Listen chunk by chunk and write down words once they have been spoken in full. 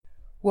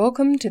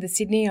Welcome to the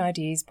Sydney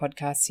Ideas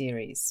podcast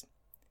series.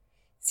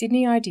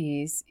 Sydney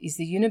Ideas is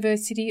the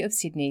University of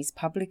Sydney's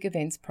public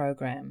events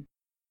program,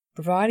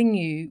 providing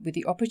you with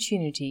the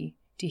opportunity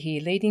to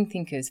hear leading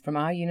thinkers from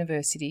our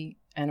university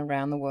and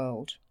around the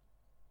world.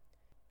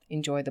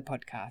 Enjoy the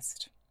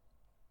podcast.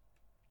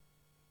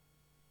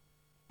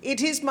 It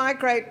is my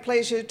great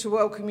pleasure to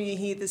welcome you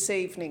here this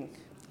evening.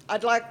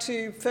 I'd like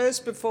to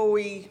first, before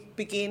we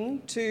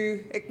begin,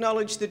 to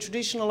acknowledge the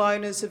traditional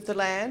owners of the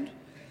land.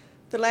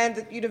 The land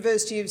that the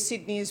University of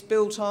Sydney is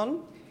built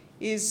on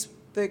is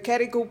the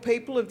Gadigal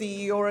people of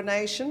the Eora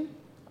Nation.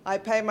 I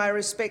pay my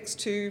respects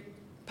to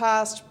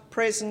past,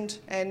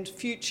 present and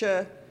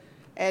future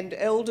and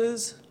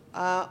elders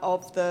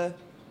of the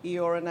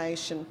Eora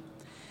Nation.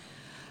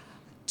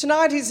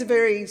 Tonight is a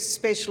very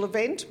special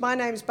event. My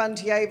name's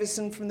Bunty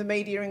Avison from the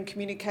Media and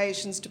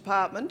Communications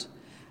Department,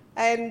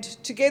 and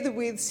together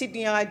with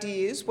Sydney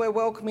Ideas, we're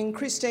welcoming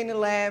Christina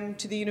Lamb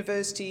to the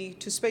University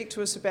to speak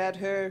to us about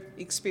her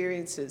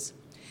experiences.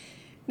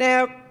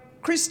 Now,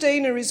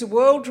 Christina is a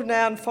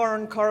world-renowned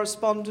foreign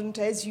correspondent,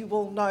 as you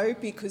all know,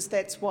 because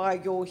that's why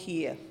you're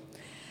here.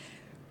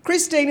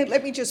 Christina,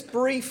 let me just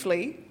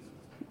briefly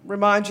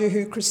remind you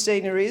who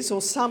Christina is,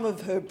 or some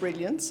of her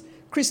brilliance.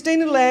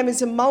 Christina Lamb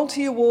is a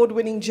multi-award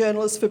winning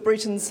journalist for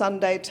Britain's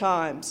Sunday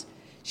Times.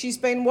 She's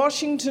been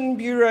Washington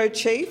Bureau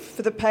Chief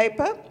for the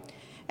paper,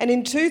 and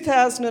in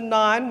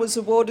 2009 was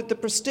awarded the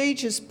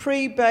prestigious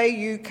Prix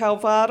Bayou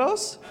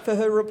Calvados for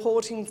her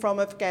reporting from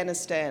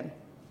Afghanistan.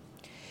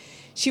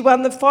 She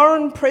won the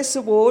Foreign Press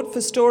Award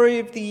for Story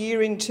of the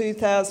Year in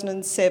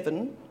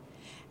 2007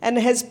 and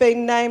has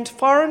been named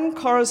Foreign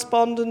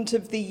Correspondent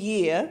of the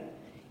Year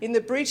in the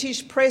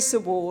British Press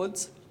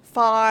Awards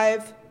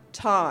 5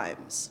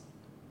 times.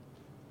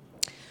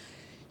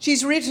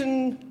 She's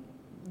written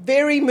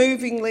very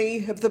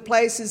movingly of the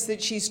places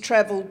that she's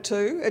travelled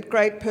to at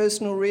great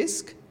personal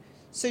risk.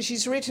 So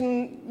she's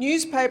written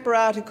newspaper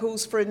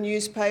articles for a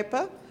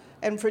newspaper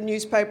and for a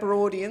newspaper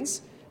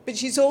audience, but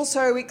she's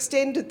also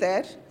extended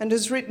that and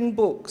has written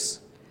books.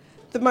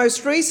 The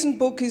most recent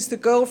book is The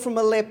Girl from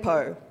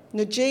Aleppo,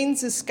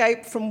 Najean's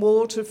Escape from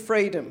War to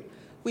Freedom,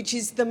 which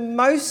is the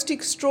most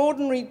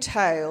extraordinary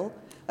tale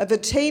of a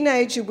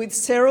teenager with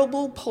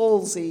cerebral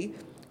palsy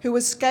who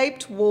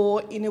escaped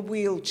war in a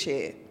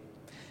wheelchair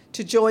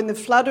to join the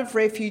flood of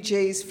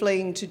refugees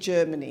fleeing to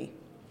Germany.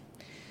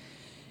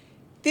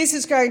 This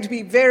is going to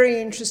be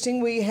very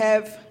interesting. We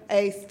have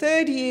a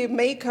third-year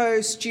MECO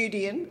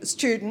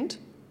student,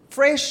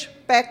 fresh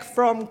back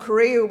from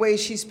Korea, where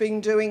she's been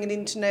doing an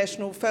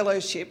international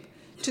fellowship,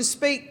 to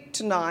speak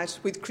tonight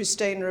with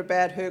Christina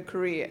about her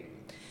career.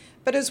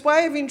 But as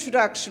way of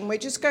introduction, we're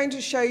just going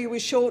to show you a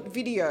short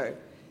video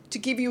to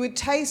give you a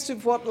taste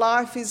of what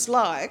life is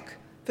like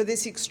for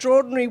this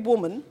extraordinary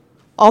woman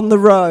on the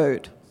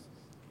road.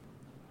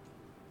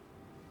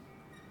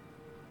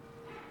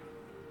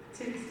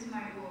 So this is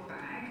my war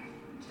bag,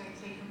 which I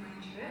take on my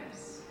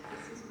trips.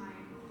 This is my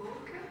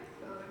burqa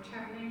for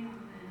travelling on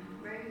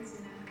the roads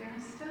in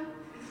Afghanistan.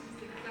 This is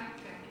the flak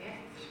jacket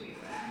which we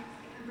wear.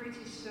 The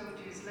British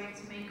soldiers like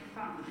to make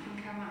fun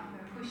and come up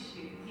and push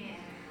you here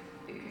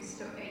because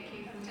stop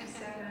AK-47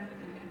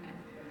 and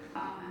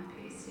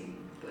armour-piercing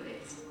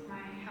bullets.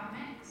 My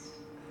helmet,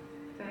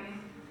 phone,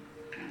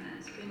 and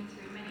that's been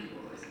through many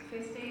wars.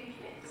 First aid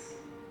kits,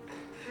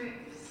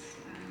 drips,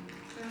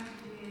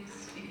 bandages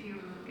if you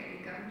get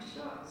a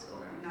gunshot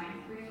or a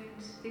knife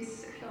wound.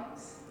 This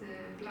clots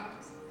the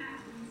blood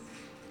and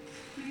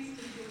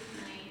most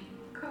importantly,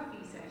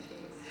 coffee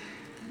sachets.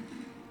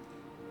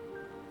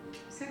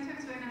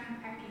 Sometimes when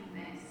I'm packing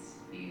this,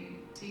 you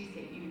do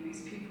think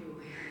most people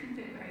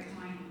don't very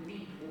mind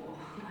leave war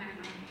when I'm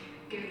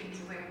going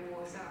to where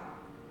wars are.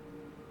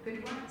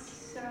 But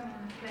once I'm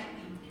on the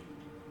plane,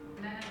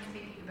 then I'm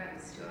thinking about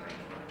the story.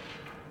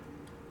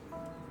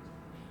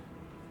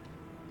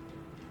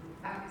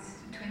 I was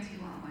 21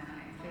 when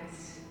I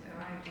first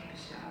arrived in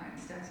Bashar and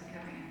started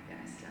covering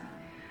Afghanistan.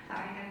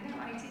 I had no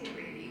idea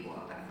really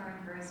what a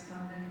foreign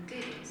correspondent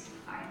did.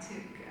 I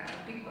took a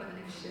big bottle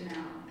of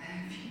Chanel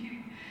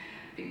perfume,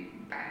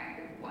 big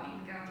bag of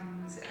wine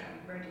gums,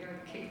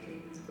 Rudyard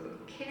Kipling's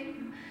book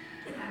Kim,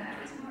 and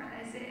that was more or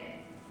less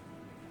it.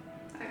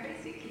 I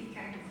basically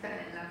kind of fell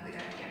in love with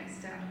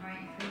Afghanistan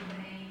right from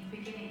the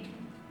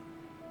beginning.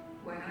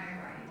 When I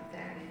arrived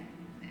there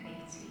in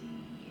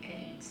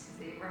 88,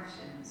 the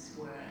Russians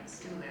were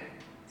still there.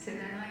 So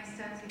then I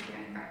started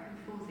going back and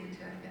forth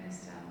into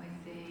Afghanistan with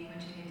the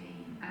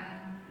Mujahideen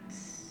and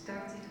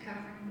started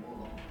covering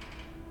war.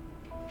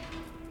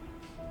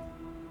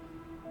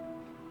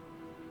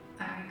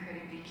 I'm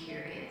incredibly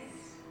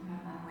curious. My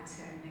mum would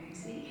say I'm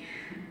nosy.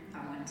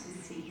 I want to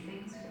see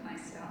things for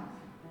myself.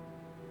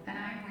 And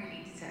I'm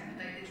really determined.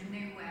 Like, there's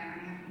nowhere I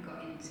haven't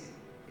got into.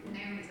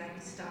 Nowhere is like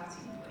a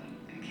starting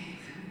point, okay,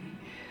 for me.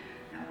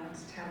 I want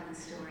to tell the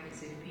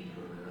stories of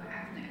people who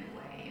have no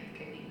way of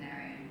getting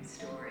their own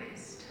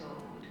stories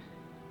told.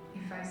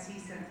 If I see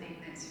something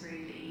that's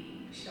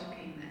really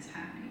shocking that's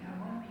happening, I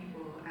want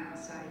people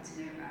outside to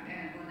know about it,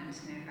 and I want them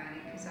to know about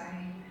it because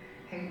I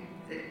hope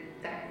that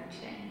that will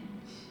change.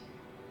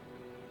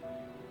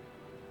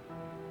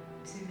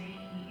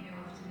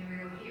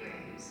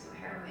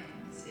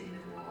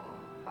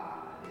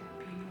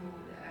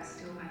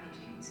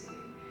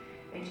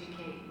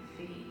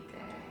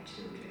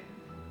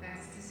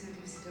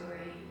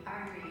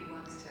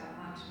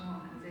 much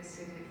more than this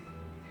sort of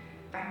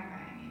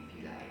bang, if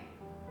you like.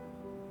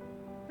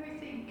 I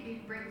think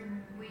in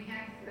Britain we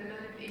have a lot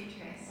of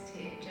interest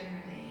here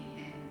generally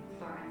in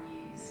foreign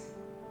news.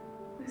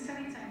 The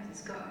Sunday Times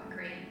has got a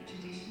great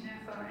tradition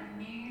of foreign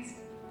news.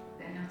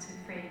 They're not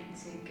afraid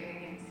to go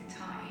against the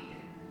tide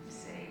and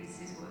say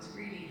this is what's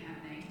really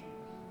happening.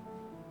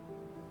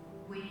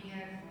 We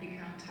have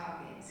become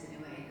targets in a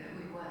way that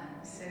we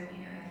weren't. So,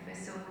 if a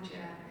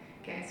soldier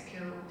gets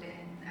killed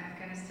in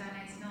Afghanistan,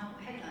 it's not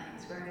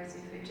headlines, whereas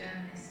if a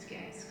journalist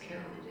gets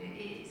killed, it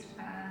is.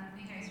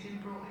 It's been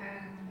brought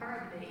home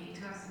horribly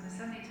to us in the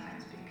Sunday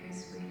Times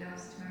because we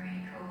lost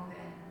Marie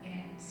Colvin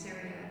in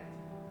Syria.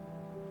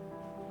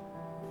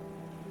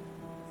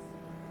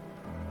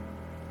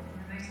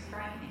 The most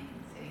frightening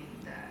thing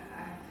that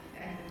I've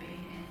ever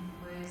been in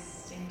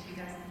was in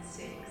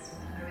 2006,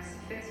 when I was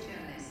the first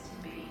journalist to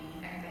be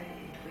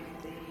embedded with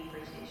the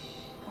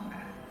British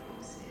combat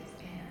forces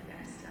in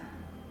Afghanistan.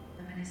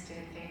 The minister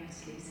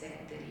famously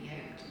said that he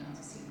hoped not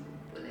a single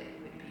bullet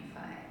would be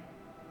fired.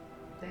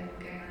 They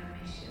were going on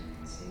a mission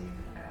to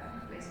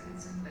a place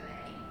called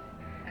Zumbale,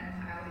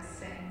 and I was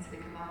saying to the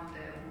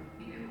commander,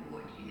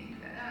 what do you think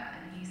about that?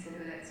 And he said,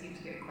 that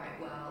seemed to go quite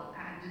well.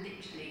 And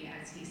literally,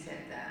 as he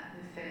said that,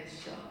 the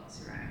first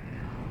shots rang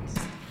out.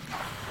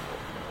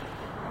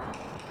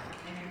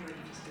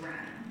 Everybody just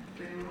ran.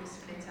 We were all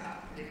split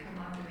up. The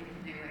commander, we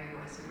didn't know where he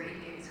was. The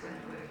radios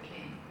weren't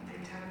working. The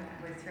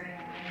Taliban were throwing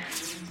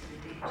everything into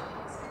the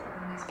ditches.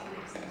 And those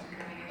bullets that were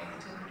coming over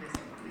the top of us,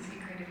 it was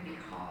incredibly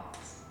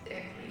hot.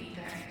 Every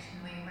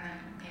direction we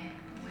ran in,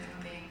 we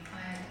were being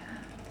fired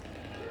at.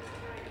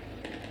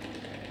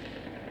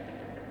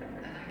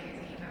 And I kept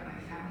thinking about my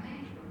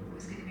family. It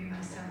was going to be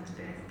my son's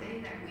birthday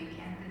that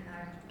weekend, and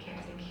I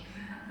kept thinking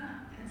about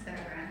that as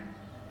I ran.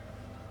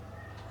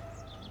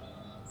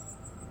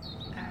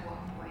 At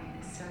one point,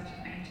 the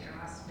sergeant major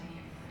asked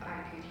me if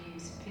I could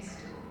use a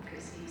pistol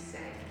because he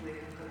said we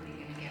were probably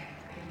going to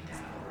get pinned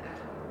down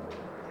or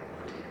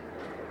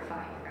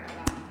fight for our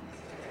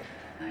lives.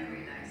 And I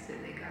realised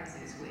that the guys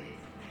I was with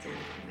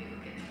thought we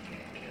were going to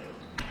get killed.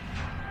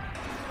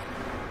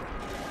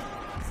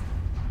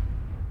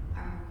 I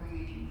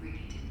really,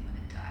 really didn't want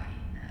to die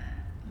in a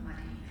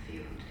muddy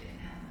field in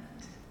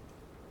Helmand.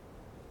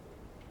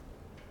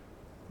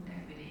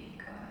 Nobody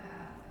got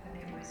hurt, and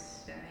it was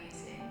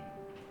amazing.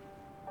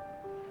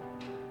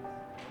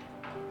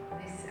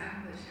 This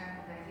ambush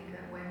happened, I think,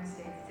 on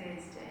Wednesday,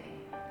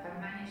 Thursday. I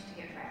managed to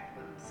get back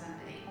on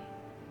Sunday.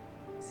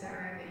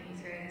 Sarah over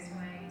Heathrow is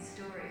my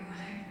story all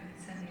over the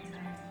Sunday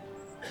Times.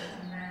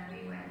 And then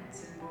we went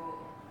and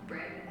bought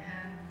bread and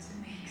ham to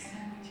make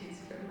sandwiches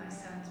for my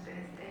son's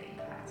birthday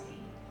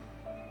party.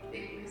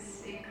 It was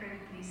an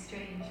incredibly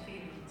strange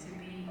feeling to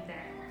be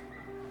there.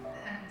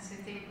 And to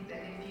think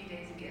that a few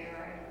days ago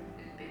I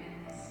had been in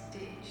this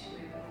ditch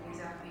with all these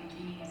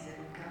RPGs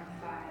and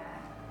gunfire.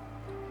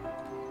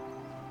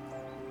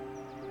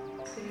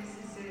 So this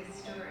is a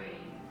story.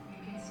 You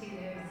can see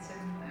there are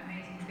some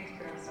amazing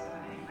photographs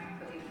by my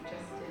colleague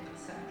Justin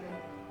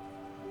Sutcliffe.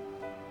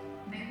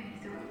 Nobody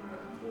thought we were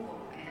at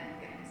war in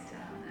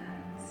Afghanistan,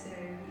 and so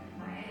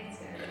my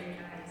editor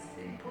realised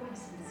the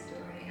importance of the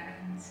story,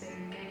 and so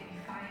gave me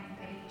 5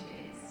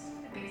 pages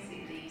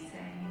basically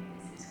saying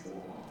this is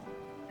war.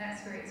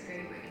 That's where it's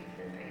great working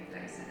for a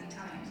paper like Sunday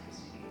Times, because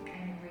you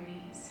kind of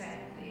really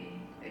set the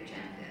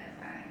agenda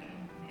back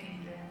in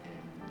England,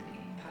 and the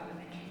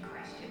parliamentary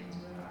questions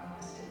were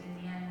asked, and in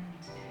the end,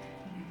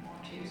 more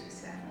Jews were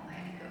sent, more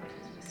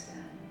helicopters were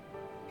sent.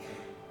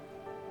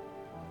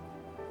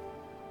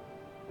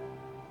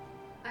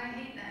 I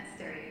hate that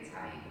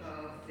stereotype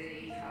of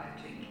the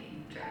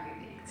hard-drinking drug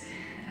addict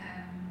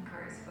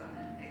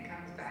correspondent that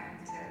comes back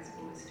and tells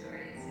war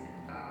stories in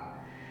a bar.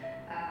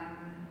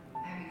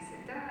 Having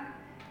said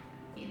that,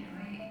 it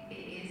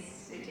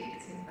is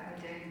addictive.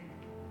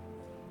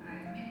 I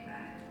admit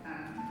that.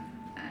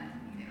 And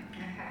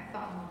I've had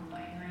fun on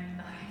my 9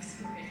 lives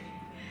already.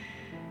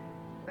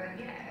 But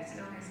yeah, as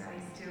long as I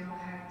still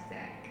have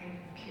that kind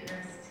of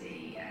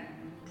curiosity and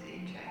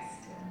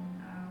interest,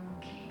 and I'll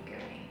keep going.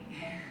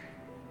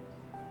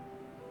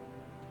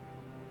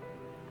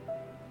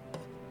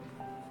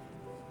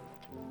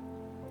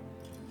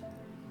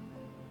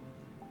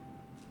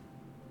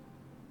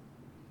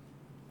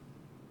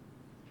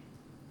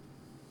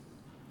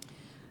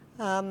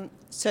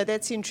 So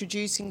that's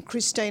introducing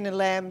Christina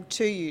Lamb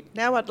to you.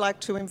 Now I'd like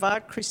to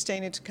invite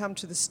Christina to come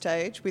to the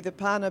stage with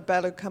Aparna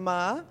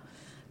Balukamar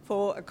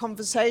for a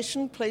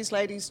conversation. Please,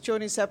 ladies,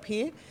 join us up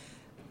here.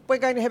 We're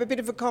going to have a bit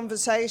of a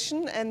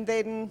conversation and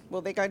then,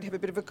 they're going to have a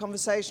bit of a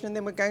conversation and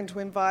then we're going to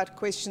invite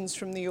questions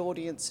from the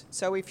audience.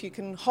 So if you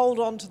can hold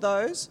on to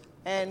those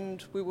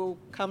and we will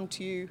come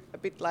to you a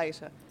bit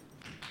later.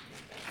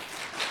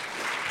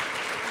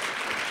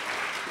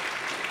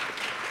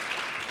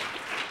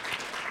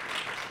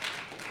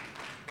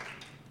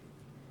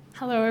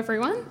 Hello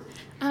everyone.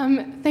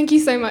 Thank you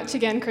so much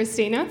again,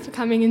 Christina, for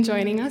coming and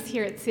joining us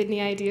here at Sydney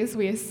Ideas.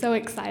 We are so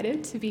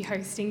excited to be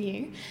hosting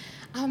you.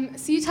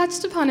 So you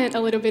touched upon it a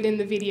little bit in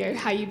the video,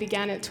 how you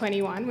began at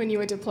 21 when you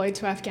were deployed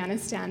to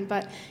Afghanistan,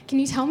 but can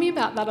you tell me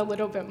about that a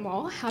little bit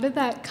more? How did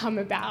that come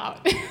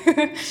about?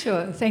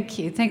 Sure, thank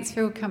you. Thanks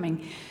for all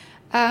coming.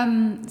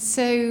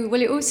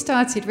 It all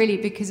started really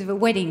because of a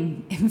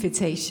wedding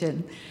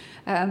invitation.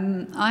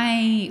 When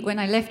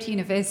I left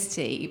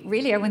university,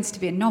 really I wanted to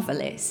be a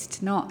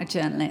novelist, not a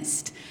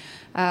journalist.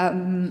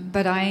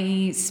 But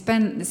I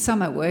spent the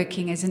summer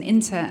working as an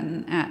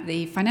intern at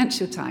the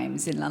Financial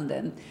Times in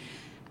London.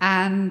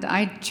 And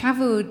I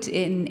travelled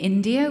in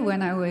India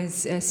when I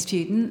was a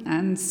student,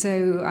 and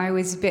so I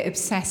was a bit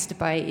obsessed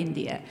by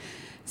India.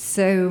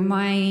 So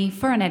my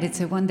foreign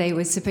editor one day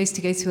was supposed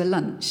to go to a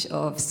lunch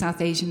of South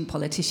Asian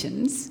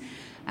politicians,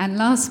 and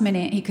last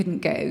minute he couldn't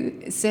go.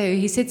 So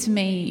he said to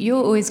me,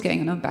 "You're always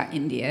going on about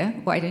India,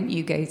 why don't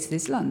you go to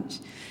this lunch?"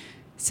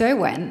 So I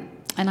went,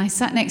 and I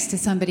sat next to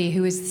somebody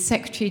who was the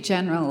Secretary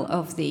General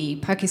of the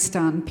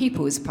Pakistan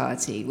People's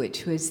Party,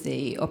 which was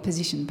the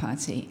opposition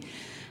party.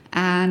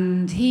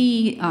 And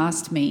he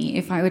asked me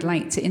if I would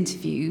like to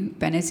interview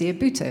Benazir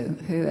Bhutto,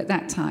 who at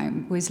that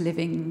time was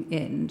living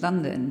in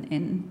London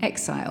in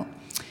exile.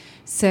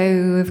 So,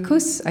 of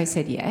course, I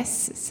said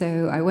yes.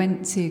 So I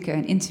went to go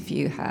and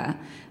interview her.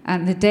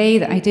 And the day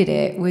that I did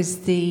it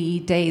was the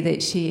day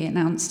that she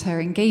announced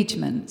her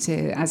engagement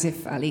to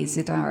Asif Ali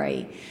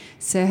Zardari.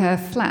 So her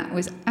flat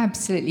was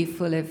absolutely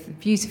full of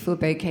beautiful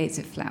bouquets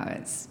of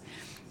flowers.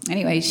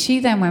 Anyway, she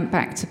then went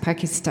back to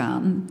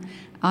Pakistan.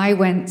 I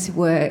went to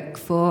work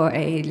for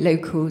a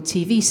local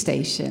TV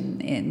station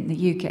in the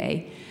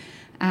UK,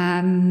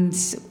 and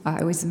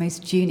I was the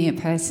most junior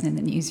person in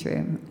the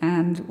newsroom.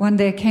 And one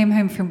day I came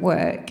home from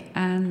work,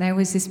 and there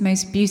was this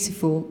most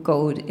beautiful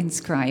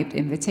gold-inscribed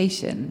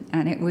invitation,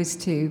 and it was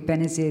to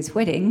Benazir's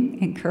wedding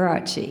in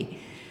Karachi.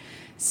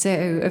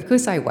 So, of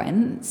course, I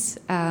went,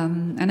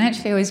 and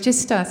actually I was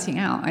just starting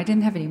out. I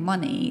didn't have any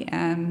money,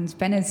 and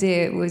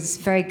Benazir was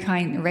very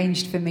kind,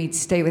 arranged for me to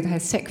stay with her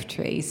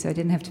secretary, so I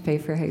didn't have to pay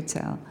for a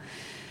hotel.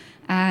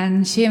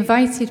 And she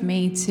invited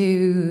me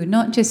to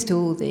not just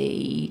all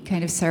the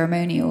kind of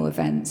ceremonial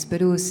events,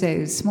 but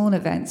also small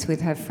events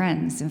with her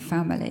friends and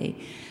family.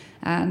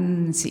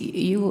 And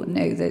you all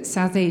know that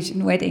South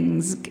Asian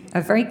weddings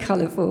are very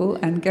colourful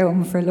and go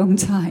on for a long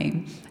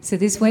time. So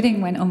this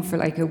wedding went on for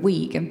like a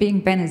week, and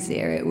being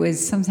Benazir, it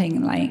was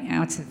something like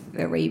out of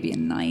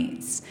Arabian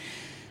Nights.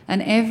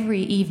 And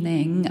every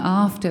evening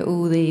after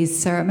all these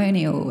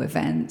ceremonial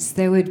events,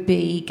 there would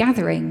be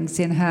gatherings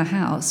in her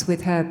house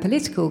with her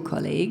political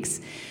colleagues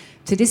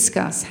to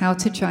discuss how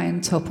to try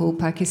and topple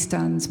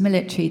Pakistan's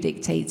military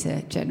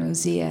dictator, General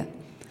Zia.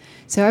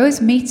 So I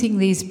was meeting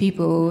these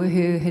people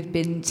who had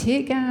been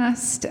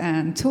tear-gassed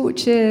and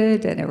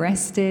tortured and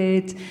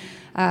arrested,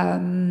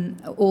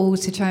 all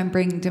to try and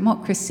bring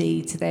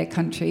democracy to their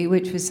country,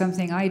 which was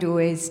something I'd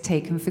always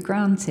taken for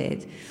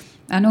granted.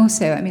 And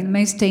also, I mean, the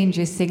most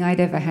dangerous thing I'd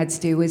ever had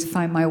to do was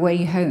find my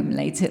way home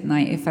late at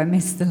night if I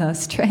missed the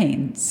last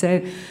train.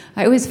 So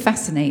I was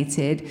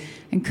fascinated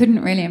and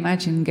couldn't really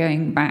imagine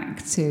going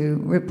back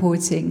to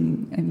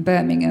reporting in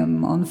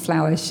Birmingham on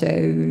flower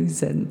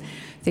shows and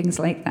things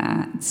like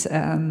that.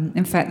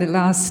 In fact, the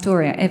last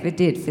story I ever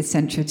did for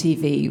Central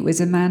TV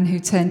was a man who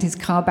turned his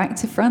car back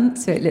to front,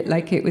 so it looked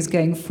like it was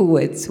going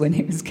forwards when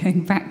it was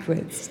going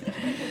backwards.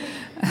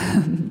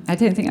 I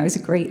don't think I was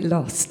a great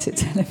loss to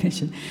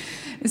television.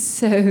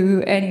 So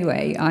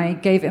anyway, I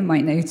gave him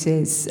my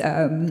notice,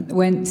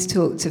 went to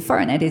talk to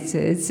foreign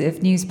editors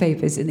of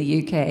newspapers in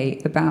the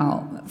UK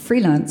about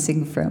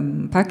freelancing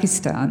from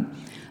Pakistan,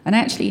 and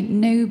actually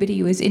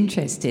nobody was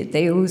interested.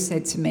 They all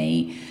said to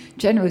me,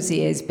 General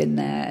Zia's been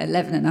there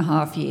 11 and a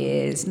half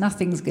years,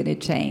 nothing's going to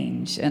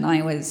change. And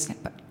I was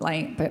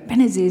like, but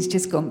Benazir's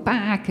just gone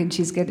back and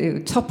she's going to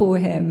topple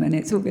him and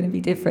it's all going to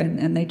be different.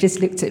 And they just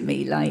looked at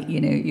me like,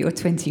 you know, you're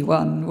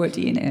 21, what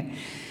do you know?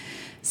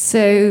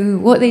 So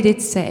what they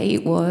did say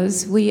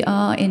was, we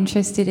are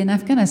interested in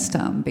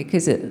Afghanistan,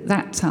 because at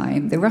that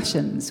time the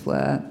Russians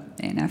were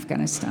in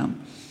Afghanistan.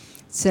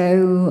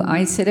 So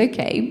I said,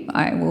 okay,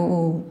 I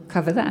will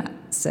cover that.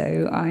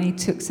 So I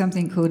took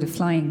something called a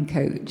flying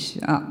coach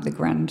up the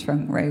Grand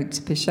Trunk Road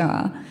to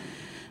Peshawar.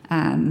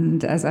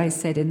 And as I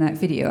said in that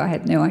video, I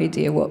had no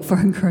idea what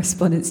foreign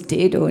correspondents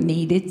did or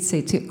needed, so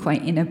took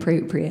quite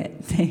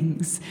inappropriate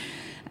things.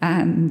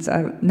 And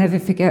I'll never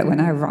forget when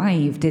I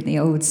arrived in the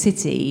old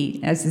city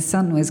as the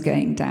sun was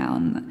going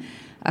down.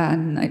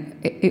 And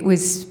it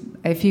was,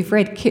 if you've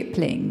read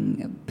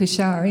Kipling,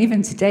 Peshawar,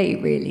 even today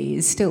really,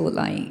 is still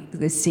like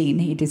the scene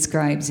he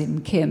describes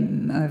in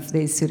Kim of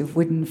these sort of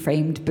wooden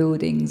framed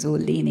buildings all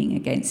leaning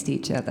against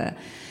each other.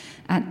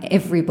 And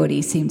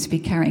everybody seemed to be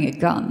carrying a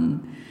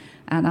gun.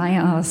 And I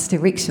asked a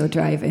rickshaw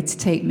driver to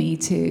take me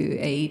to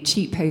a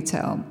cheap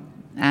hotel.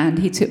 And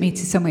he took me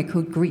to somewhere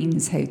called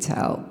Green's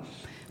Hotel,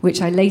 which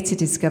I later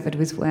discovered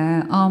was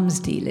where arms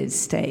dealers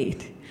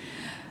stayed.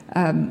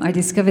 I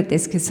discovered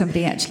this because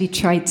somebody actually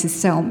tried to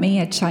sell me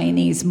a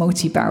Chinese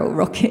multi-barrel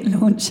rocket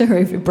launcher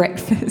over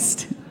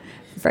breakfast.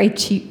 Very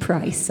cheap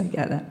price, I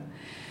get that.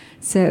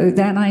 So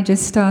then I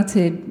just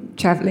started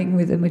travelling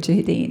with the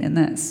Mujahideen, and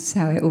that's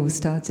how it all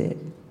started.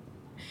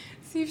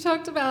 So you've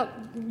talked about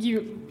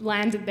you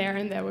landed there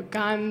and there were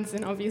guns,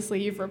 and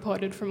obviously you've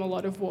reported from a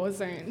lot of war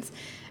zones.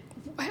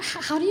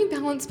 How do you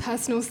balance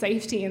personal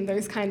safety in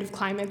those kind of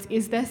climates?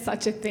 Is there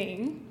such a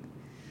thing?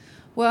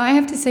 Well, I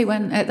have to say,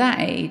 at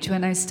that age,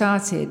 when I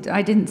started,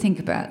 I didn't think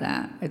about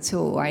that at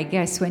all. I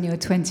guess when you're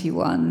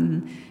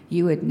 21,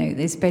 you would know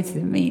this better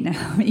than me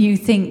now. You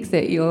think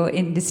that you're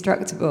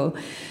indestructible.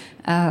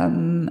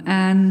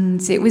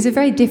 And it was a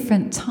very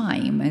different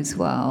time as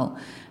well.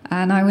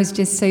 And I was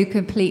just so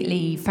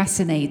completely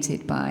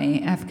fascinated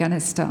by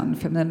Afghanistan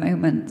from the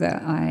moment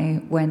that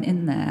I went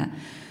in there,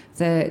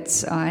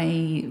 that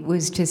I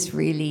was just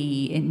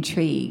really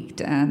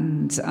intrigued.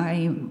 And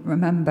I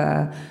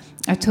remember,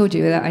 I told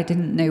you that I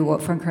didn't know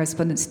what Foreign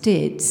Correspondents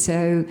did.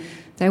 So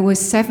there were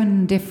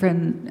 7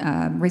 different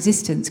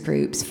resistance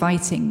groups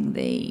fighting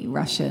the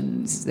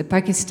Russians. The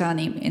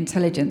Pakistani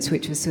intelligence,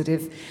 which was sort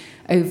of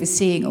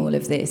overseeing all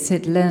of this,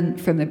 had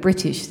learnt from the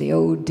British the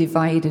old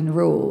divide and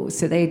rule.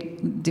 So they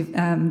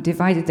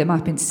divided them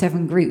up in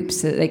 7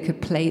 groups so that they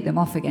could play them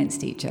off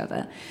against each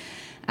other.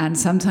 And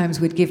sometimes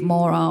would give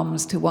more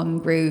arms to one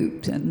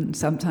group and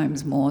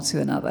sometimes more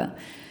to another.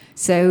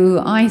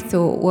 So I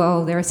thought,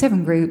 well, there are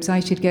 7 groups,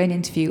 I should go and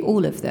interview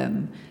all of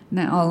them.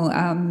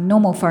 Now,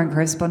 normal foreign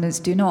correspondents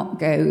do not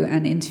go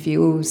and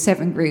interview all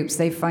 7 groups.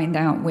 They find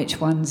out which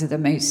ones are the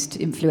most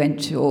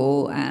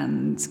influential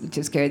and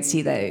just go and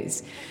see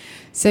those.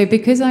 So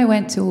because I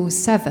went to all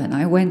 7,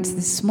 I went to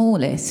the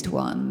smallest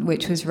one,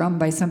 which was run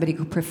by somebody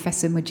called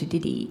Professor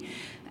Mujahidi.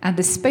 And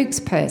the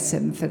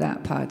spokesperson for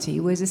that party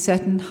was a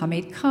certain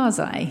Hamid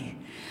Karzai,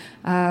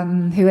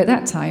 who at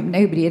that time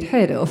nobody had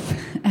heard of.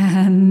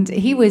 And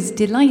he was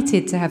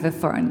delighted to have a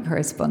foreign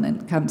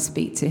correspondent come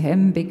speak to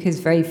him, because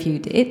very few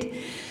did.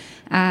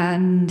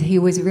 And he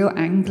was a real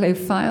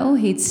Anglophile.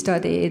 He'd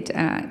studied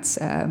at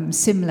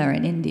Simla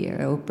in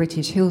India, or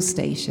British Hill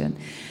Station.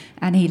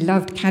 And he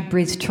loved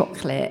Cadbury's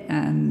chocolate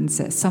and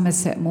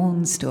Somerset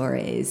Maugham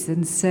stories.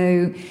 And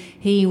so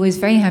he was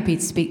very happy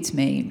to speak to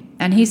me.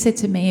 And he said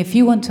to me, if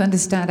you want to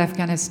understand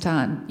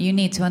Afghanistan, you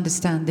need to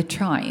understand the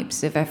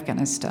tribes of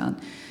Afghanistan.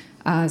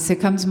 So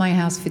come to my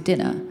house for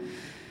dinner.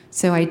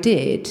 So I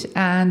did.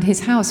 And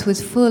his house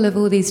was full of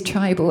all these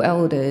tribal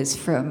elders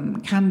from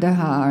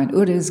Kandahar and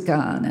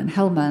Uruzgan and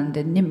Helmand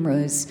and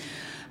Nimruz,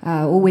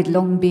 all with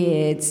long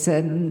beards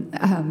and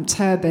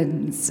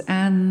turbans,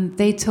 and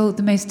they told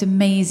the most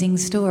amazing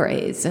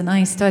stories. And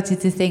I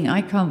started to think,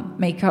 I can't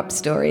make up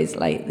stories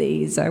like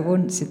these. I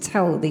want to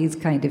tell these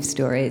kind of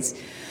stories.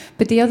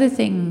 But the other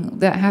thing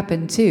that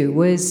happened too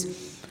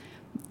was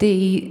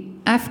the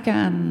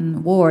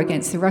Afghan war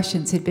against the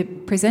Russians had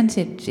been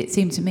presented, it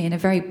seemed to me, in a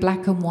very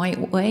black and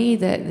white way,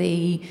 that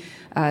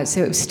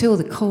so it was still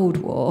the Cold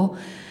War.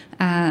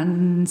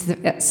 And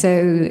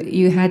so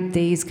you had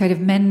these kind of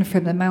men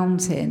from the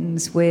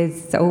mountains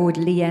with old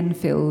Lee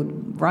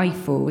Enfield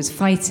rifles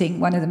fighting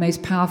one of the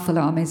most powerful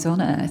armies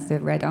on earth, the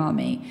Red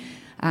Army.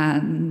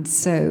 And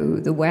so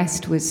the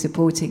West was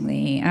supporting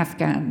the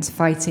Afghans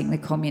fighting the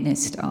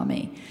communist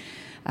army.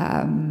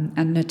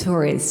 And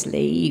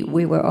notoriously,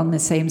 we were on the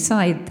same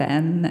side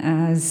then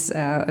as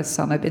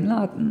Osama bin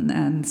Laden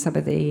and some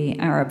of the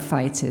Arab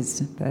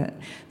fighters, but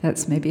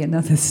that's maybe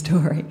another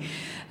story.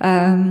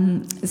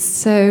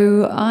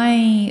 So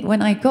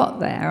when I got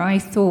there, I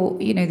thought,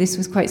 this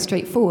was quite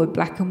straightforward,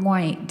 black and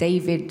white,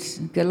 David,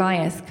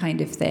 Goliath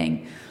kind of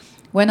thing.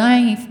 When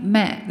I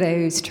met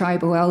those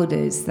tribal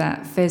elders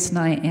that first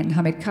night in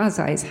Hamid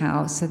Karzai's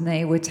house, and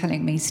they were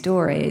telling me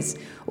stories,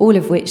 all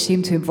of which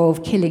seemed to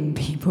involve killing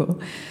people,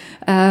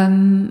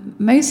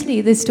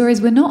 mostly the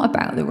stories were not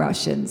about the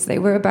Russians. They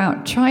were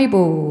about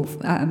tribal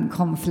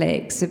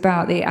conflicts,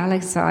 about the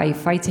Alexei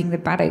fighting the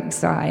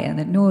Barakzai and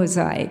the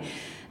Nurzai.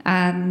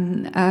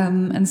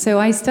 And so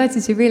I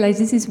started to realize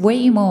this is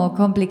way more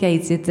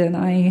complicated than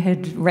I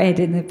had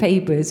read in the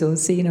papers or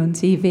seen on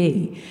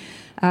TV.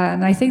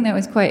 And I think that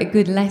was quite a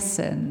good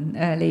lesson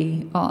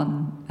early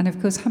on. And of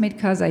course, Hamid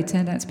Karzai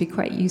turned out to be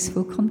quite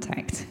useful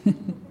contact.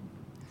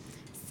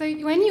 So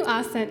when you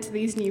are sent to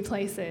these new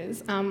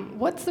places,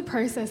 what's the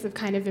process of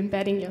kind of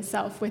embedding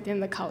yourself within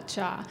the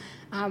culture,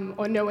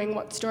 or knowing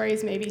what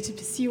stories maybe to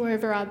pursue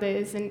over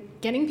others and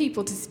getting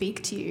people to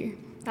speak to you?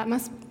 That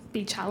must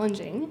be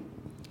challenging.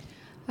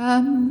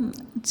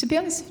 To be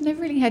honest, I've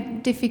never really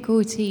had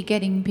difficulty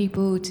getting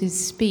people to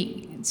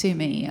speak to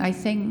me. I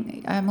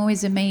think I'm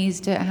always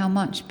amazed at how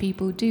much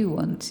people do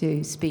want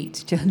to speak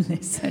to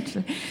journalists,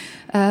 actually.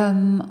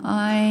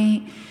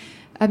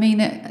 I mean,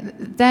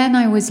 then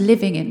I was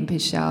living in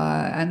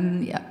Peshawar,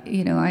 and,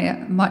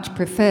 I much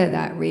prefer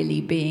that,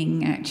 really,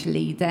 being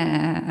actually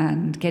there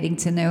and getting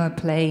to know a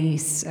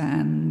place.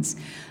 And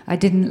I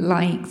didn't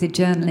like the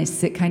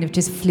journalists that kind of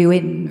just flew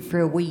in for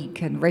a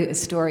week and wrote a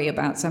story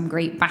about some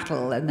great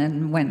battle and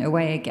then went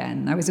away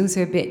again. I was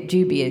also a bit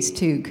dubious,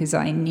 too, because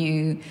I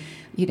knew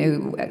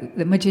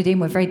the Mujahideen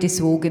were very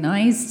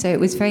disorganized, so it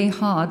was very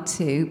hard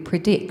to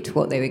predict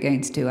what they were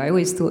going to do. I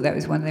always thought that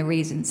was one of the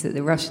reasons that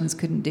the Russians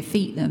couldn't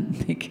defeat them,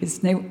 because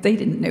they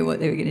didn't know what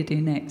they were going to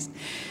do next.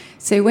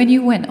 So when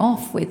you went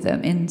off with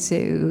them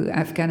into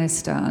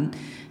Afghanistan,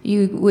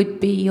 you would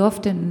be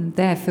often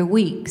there for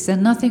weeks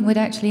and nothing would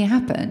actually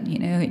happen,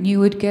 and you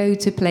would go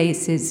to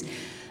places.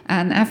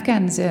 And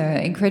Afghans are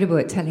incredible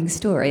at telling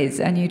stories,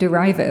 and you'd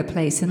arrive at a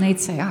place and they'd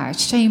say,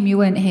 shame you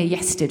weren't here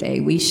yesterday.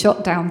 We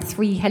shot down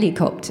 3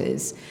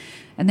 helicopters.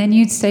 And then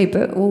you'd say,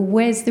 but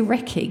where's the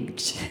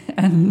wreckage?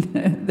 And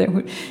there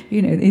were,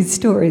 these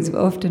stories were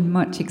often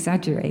much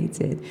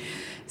exaggerated.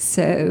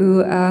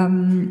 So,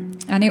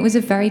 and it was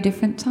a very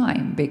different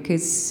time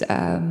because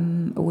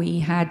we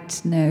had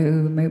no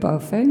mobile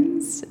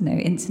phones, no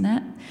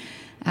internet.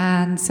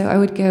 And so I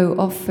would go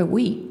off for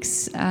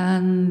weeks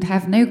and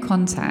have no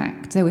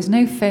contact. There was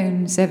no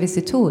phone service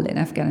at all in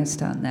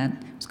Afghanistan then.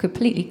 It was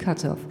completely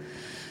cut off.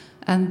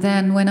 And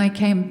then when I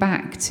came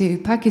back to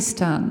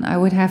Pakistan, I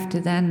would have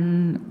to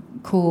then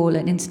call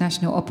an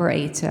international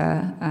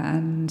operator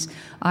and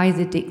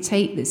either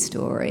dictate the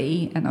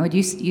story, and I would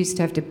used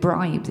to have to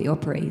bribe the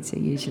operator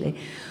usually,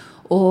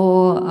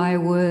 or I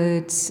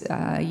would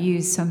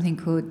use something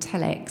called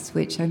telex,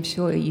 which I'm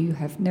sure you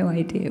have no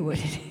idea what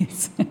it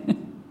is.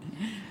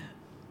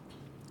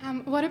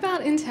 What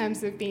about in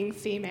terms of being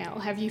female?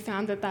 Have you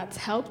found that that's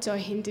helped or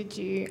hindered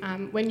you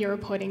when you're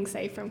reporting,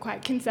 say, from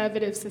quite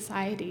conservative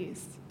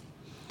societies?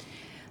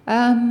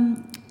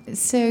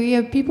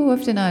 People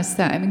often ask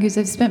that because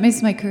I've spent most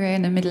of my career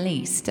in the Middle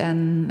East,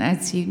 and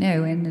as you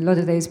know, in a lot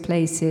of those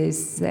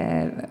places,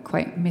 they're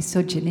quite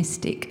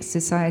misogynistic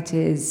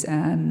societies,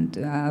 and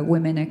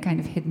women are kind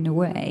of hidden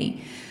away.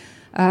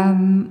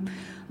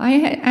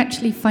 I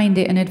actually find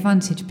it an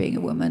advantage being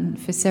a woman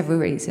for several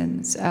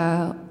reasons.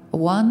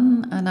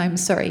 One, and I'm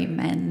sorry,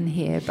 men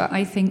here, but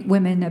I think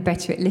women are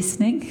better at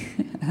listening.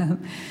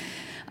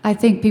 I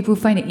think people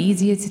find it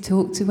easier to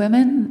talk to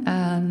women.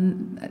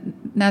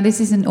 Now, this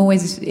isn't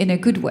always in a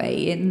good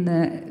way.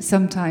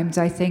 Sometimes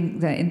I think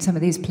that in some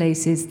of these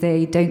places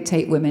they don't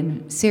take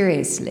women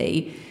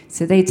seriously,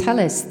 so they tell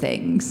us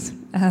things,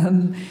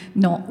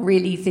 not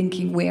really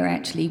thinking we're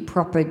actually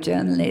proper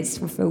journalists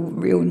for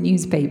real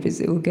newspapers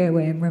that will go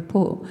away and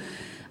report.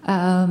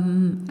 But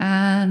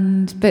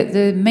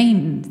the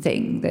main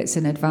thing that's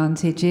an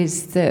advantage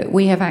is that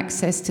we have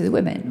access to the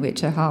women,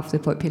 which are half the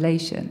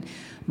population.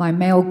 My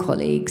male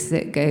colleagues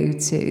that go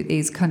to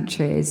these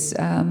countries,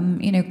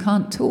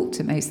 can't talk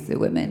to most of the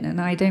women, and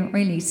I don't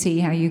really see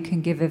how you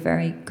can give a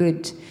very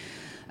good,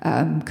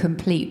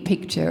 complete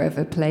picture of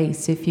a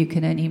place if you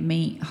can only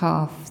meet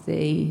half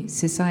the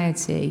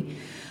society.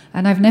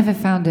 And I've never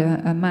found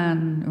a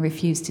man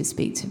refuse to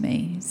speak to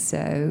me.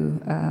 So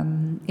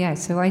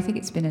I think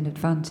it's been an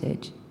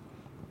advantage.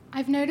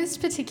 I've noticed,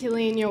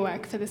 particularly in your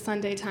work for the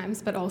Sunday Times,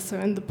 but also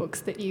in the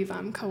books that you've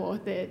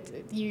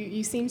co-authored,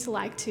 you seem to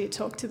like to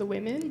talk to the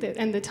women,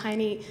 and the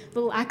tiny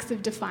little acts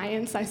of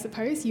defiance, I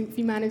suppose. You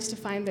manage to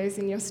find those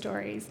in your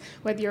stories,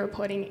 whether you're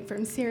reporting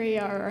from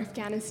Syria or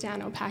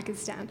Afghanistan or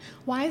Pakistan.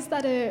 Why is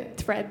that a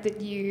thread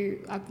that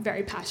you are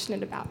very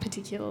passionate about,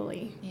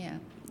 particularly? Yeah.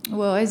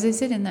 Well, as I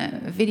said in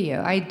that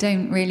video, I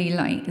don't really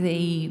like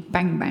the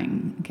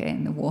bang-bang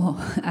in the war.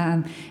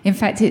 In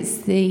fact, it's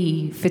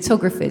the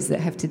photographers that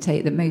have to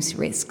take the most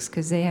risks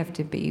because they have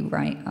to be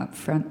right up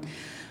front.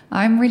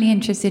 I'm really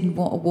interested in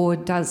what a war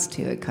does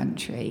to a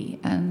country.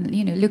 And,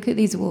 look at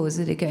these wars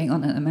that are going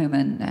on at the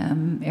moment.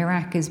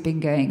 Iraq has been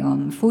going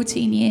on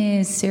 14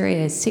 years,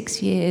 Syria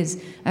 6 years,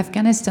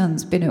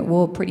 Afghanistan's been at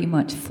war pretty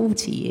much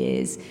 40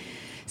 years.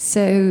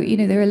 So,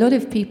 there are a lot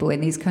of people in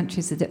these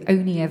countries that have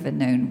only ever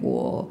known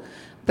war.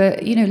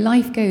 But,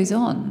 life goes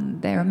on.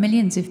 There are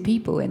millions of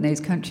people in those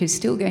countries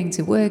still going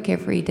to work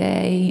every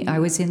day. I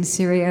was in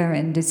Syria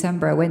in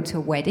December. I went to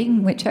a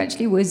wedding, which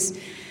actually was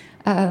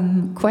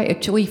quite a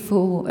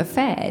joyful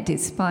affair,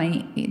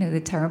 despite, the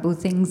terrible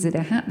things that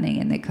are happening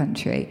in the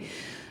country.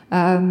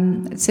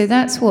 So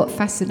that's what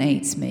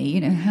fascinates me,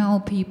 how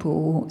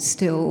people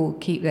still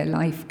keep their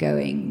life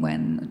going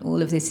when all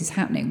of this is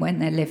happening, when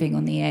they're living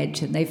on the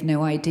edge and they've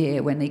no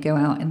idea when they go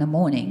out in the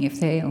morning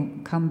if they'll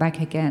come back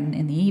again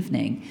in the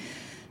evening.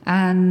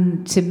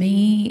 And to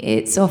me,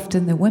 it's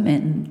often the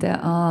women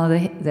that are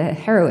the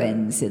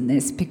heroines in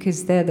this,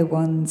 because they're the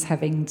ones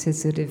having to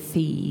sort of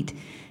feed,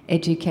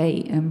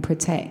 educate and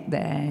protect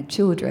their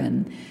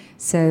children.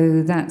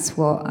 So that's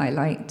what I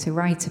like to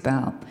write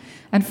about.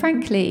 And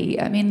frankly,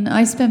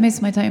 I spend most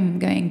of my time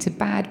going to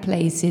bad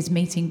places,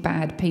 meeting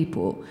bad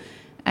people.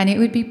 And it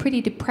would be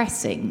pretty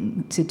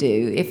depressing to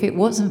do if it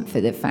wasn't for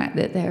the fact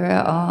that there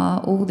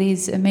are all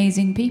these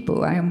amazing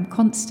people. I am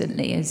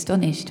constantly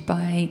astonished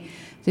by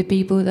the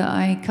people that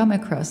I come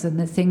across and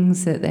the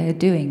things that they're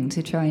doing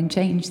to try and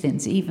change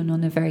things, even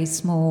on a very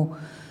small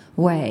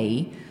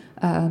way,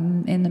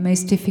 in the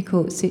most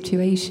difficult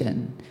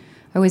situation.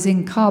 I was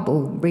in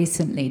Kabul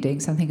recently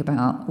doing something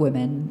about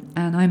women,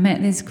 and I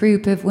met this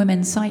group of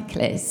women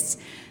cyclists,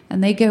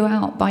 and they go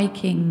out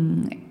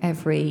biking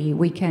every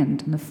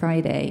weekend on a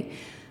Friday.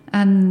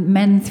 And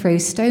men throw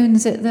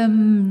stones at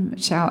them,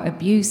 shout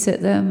abuse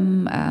at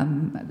them.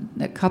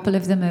 A couple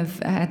of them have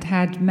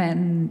had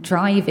men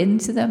drive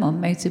into them on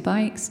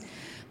motorbikes,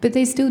 but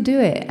they still do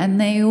it.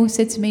 And they all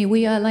said to me,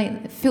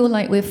 feel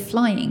like we're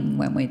flying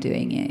when we're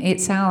doing it.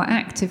 It's our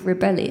act of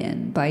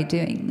rebellion by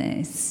doing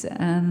this.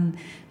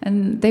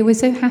 And they were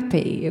so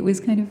happy. It was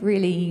kind of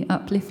really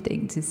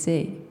uplifting to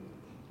see.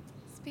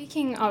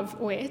 Speaking of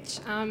which,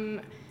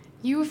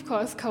 you, of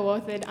course,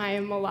 co-authored I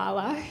Am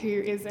Malala, who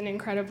is an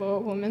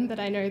incredible woman that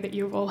I know that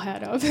you've all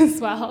heard of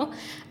as well.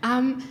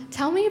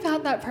 Tell me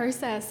about that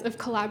process of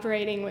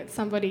collaborating with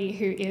somebody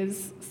who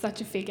is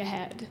such a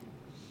figurehead.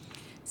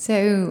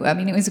 So, I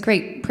mean, it was a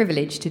great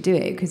privilege to do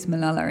it because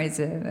Malala is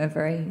a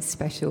very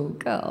special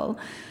girl.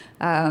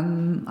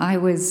 I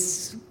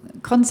was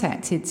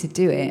contacted to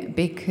do it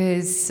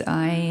because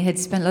I had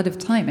spent a lot of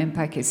time in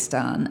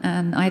Pakistan,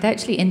 and I'd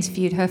actually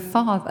interviewed her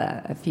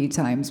father a few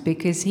times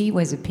because he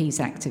was a peace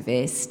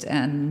activist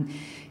and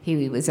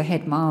he was a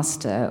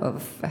headmaster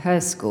of her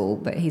school,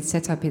 but he'd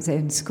set up his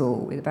own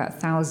school with about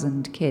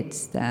 1,000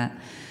 kids there.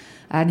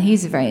 And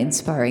he's a very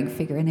inspiring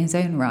figure in his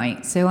own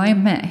right. So I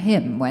met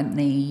him when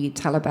the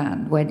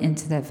Taliban went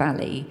into their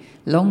valley,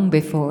 long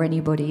before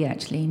anybody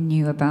actually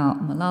knew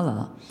about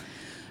Malala.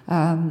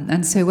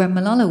 And so when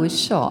Malala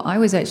was shot, I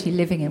was actually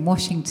living in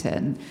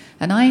Washington,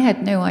 and I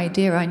had no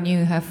idea I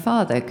knew her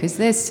father, because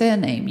their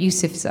surname,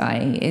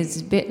 Yousafzai,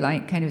 is a bit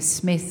like kind of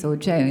Smith or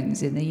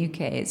Jones in the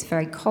UK. It's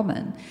very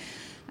common.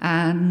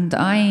 And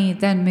I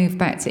then moved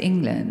back to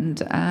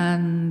England,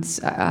 and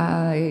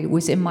I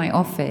was in my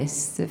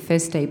office the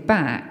first day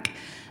back,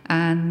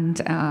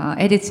 and our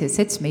editor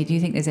said to me, "Do you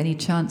think there's any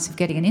chance of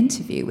getting an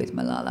interview with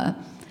Malala?"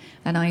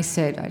 And I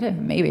said, "I don't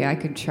know, maybe I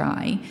could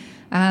try."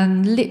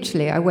 And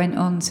literally, I went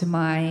onto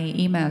my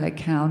email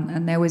account,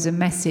 and there was a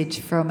message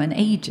from an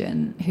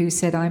agent who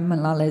said, "I'm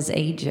Malala's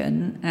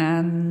agent,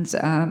 and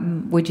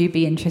would you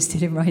be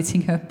interested in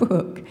writing her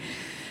book?"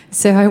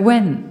 So I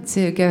went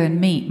to go and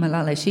meet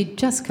Malala. She'd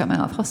just come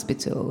out of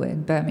hospital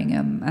in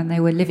Birmingham, and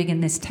they were living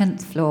in this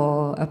 10th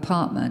floor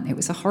apartment. It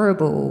was a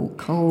horrible,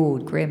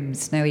 cold, grim,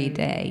 snowy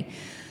day.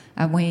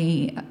 And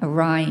we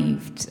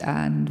arrived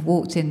and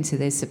walked into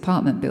this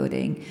apartment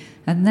building,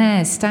 and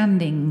there,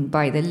 standing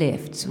by the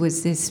lift,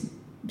 was this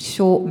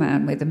short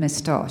man with a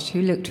moustache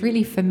who looked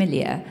really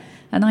familiar.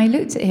 And I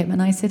looked at him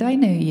and I said, "I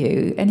know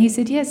you." And he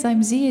said, "Yes,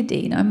 I'm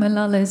Ziauddin. I'm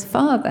Malala's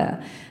father."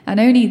 And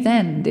only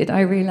then did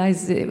I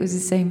realise that it was the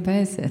same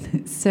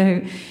person.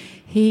 So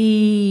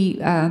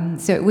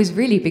it was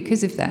really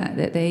because of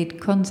that they'd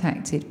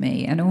contacted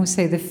me. And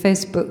also the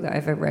first book that I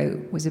ever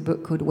wrote was a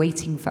book called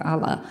Waiting for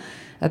Allah,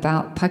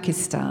 about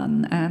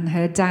Pakistan, and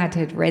her dad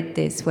had read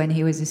this when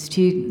he was a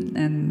student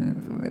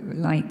and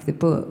liked the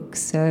book.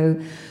 So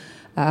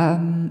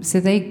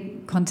they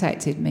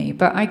contacted me,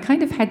 but I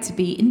kind of had to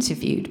be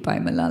interviewed by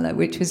Malala,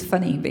 which was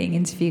funny, being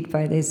interviewed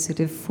by this sort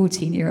of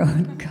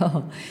 14-year-old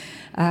girl.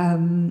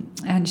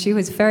 And she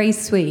was very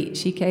sweet.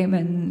 She came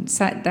and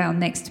sat down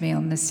next to me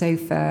on the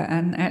sofa,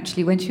 and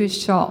actually when she was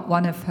shot,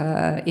 one of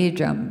her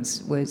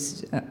eardrums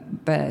was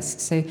burst,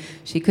 so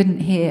she couldn't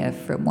hear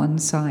from one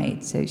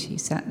side, so she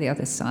sat the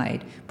other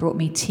side, brought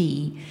me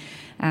tea,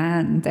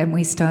 and then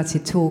we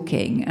started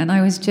talking, and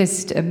I was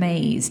just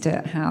amazed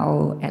at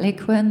how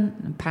eloquent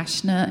and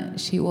passionate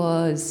she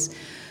was.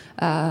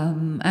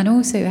 And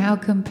also how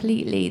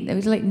completely, there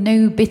was like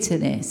no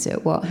bitterness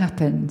at what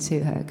happened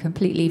to her,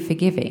 completely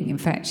forgiving. In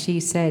fact, she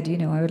said,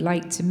 I would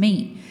like to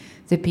meet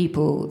the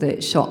people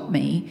that shot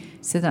me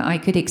so that I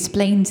could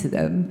explain to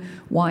them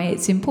why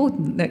it's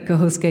important that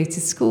girls go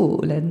to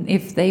school, and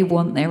if they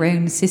want their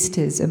own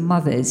sisters and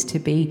mothers to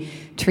be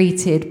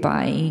treated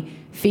by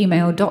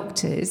female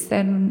doctors,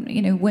 then,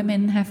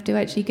 women have to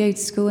actually go to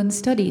school and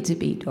study to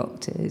be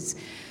doctors.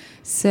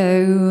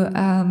 So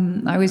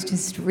I was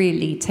just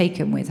really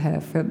taken with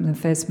her from the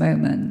first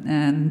moment,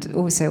 and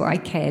also I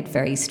cared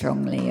very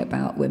strongly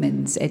about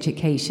women's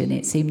education.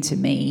 It seemed to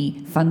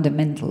me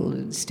fundamental,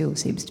 it still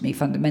seems to me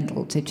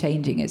fundamental to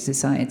changing a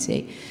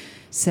society.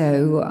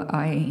 So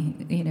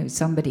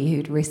somebody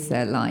who'd risked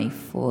their life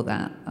for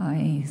that,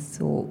 I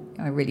thought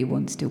I really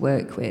wanted to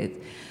work with.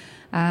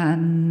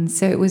 And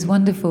so it was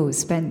wonderful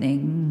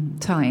spending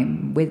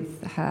time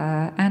with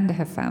her and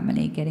her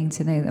family, getting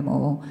to know them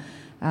all.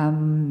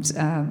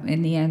 In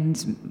the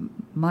end,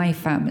 my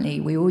family,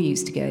 we all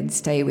used to go and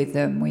stay with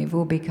them. We've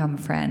all become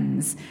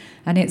friends.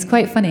 And it's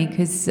quite funny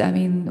because,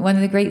 one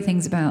of the great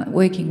things about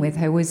working with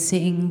her was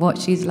seeing what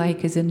she's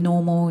like as a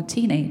normal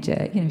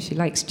teenager. She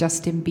likes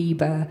Justin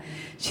Bieber.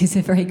 She's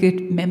a very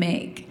good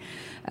mimic.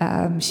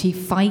 She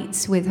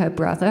fights with her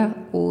brother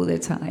all the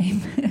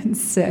time. And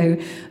so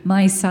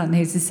my son,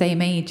 who's the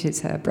same age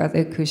as her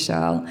brother,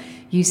 Kushal,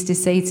 used to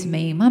say to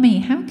me, "Mummy,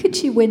 how could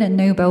she win a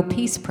Nobel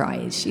Peace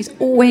Prize? She's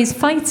always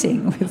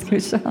fighting with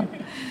Kushal."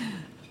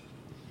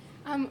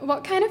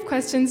 What kind of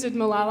questions did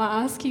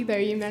Malala ask you, though?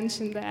 You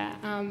mentioned there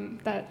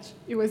that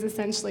it was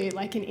essentially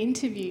like an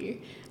interview.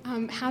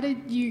 How did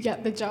you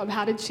get the job?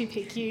 How did she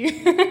pick you?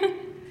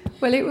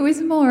 Well, it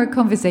was more a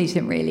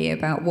conversation really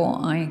about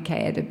what I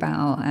cared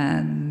about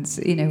and,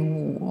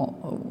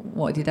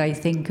 what did I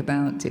think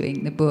about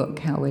doing the book,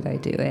 how would I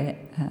do it?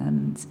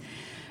 And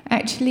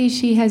actually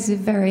she has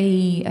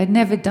I'd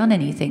never done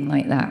anything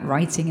like that,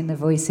 writing in the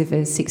voice of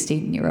a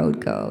 16-year-old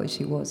girl, as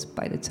she was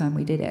by the time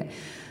we did it.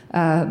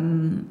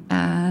 And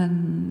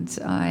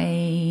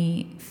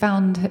I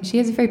found she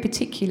has a very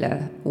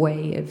particular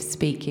way of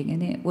speaking,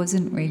 and it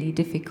wasn't really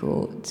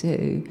difficult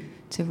to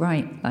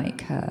write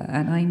like her.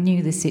 And I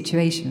knew the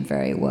situation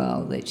very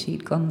well that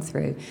she'd gone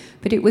through.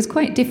 But it was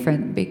quite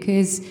different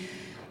because,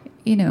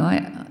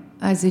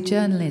 as a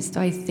journalist,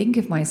 I think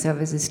of myself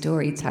as a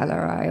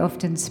storyteller. I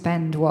often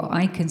spend what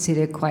I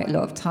consider quite a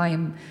lot of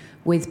time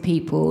with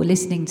people,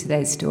 listening to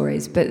their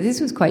stories. But this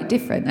was quite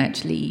different,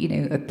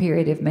 actually, a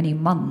period of many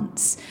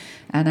months,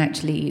 and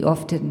actually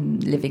often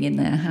living in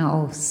their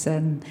house.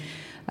 And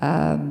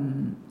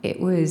it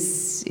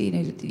was,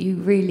 you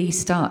really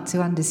start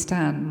to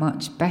understand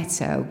much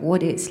better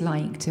what it's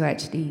like to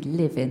actually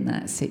live in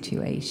that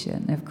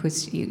situation. Of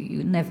course,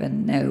 you never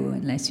know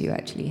unless you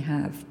actually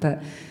have,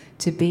 but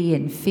to be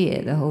in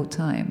fear the whole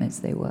time, as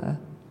they were.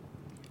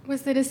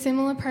 Was it a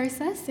similar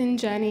process in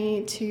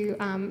Journey to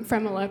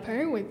from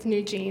Aleppo with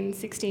Nujeen,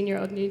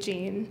 16-year-old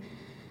Nujeen?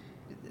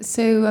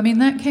 So,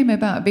 that came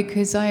about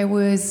because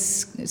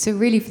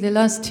really for the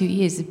last 2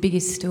 years, the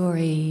biggest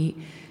story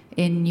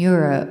in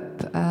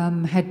Europe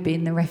had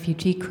been the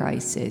refugee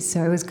crisis.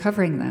 So I was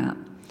covering that.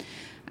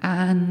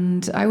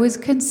 And I was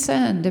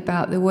concerned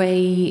about the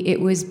way it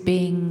was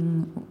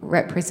being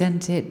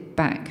represented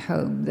back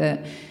home,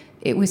 that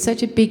it was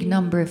such a big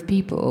number of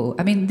people.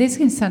 This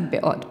can sound a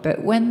bit odd,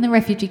 but when the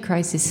refugee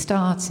crisis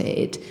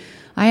started,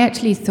 I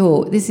actually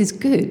thought, this is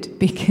good,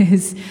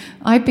 because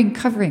I've been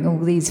covering all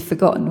these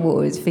forgotten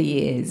wars for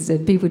years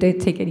and people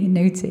don't take any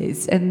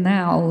notice. And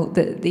now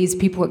that these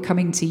people are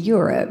coming to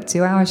Europe, to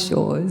our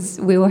shores,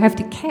 we will have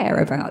to care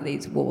about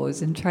these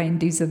wars and try and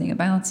do something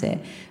about it.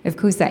 Of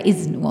course, that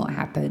isn't what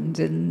happened,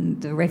 and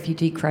the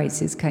refugee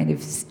crisis kind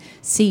of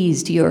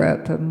seized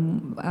Europe.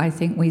 And I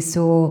think we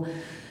saw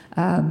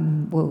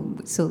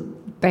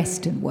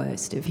best and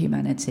worst of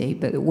humanity,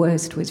 but the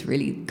worst was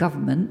really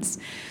governments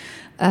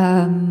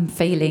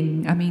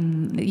failing.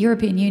 The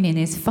European Union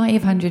is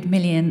 500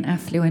 million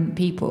affluent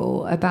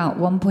people. About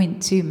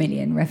 1.2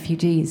 million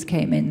refugees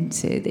came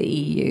into the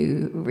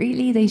EU.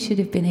 Really, they should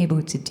have been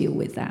able to deal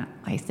with that,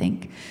 I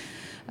think.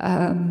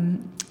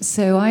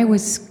 So I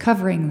was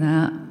covering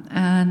that,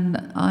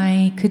 and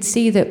I could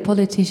see that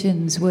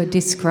politicians were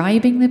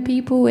describing the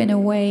people in a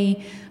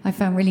way I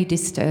found really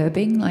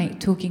disturbing, like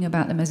talking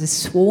about them as a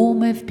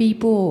swarm of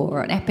people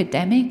or an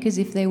epidemic, as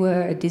if they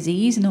were a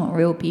disease, not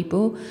real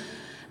people.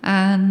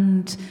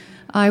 And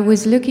I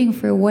was looking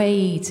for a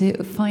way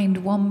to find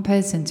one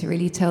person to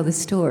really tell the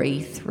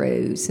story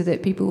through, so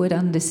that people would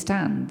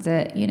understand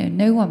that,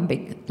 no one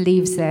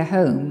leaves their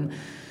home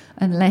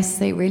unless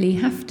they really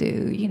have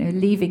to.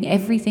 Leaving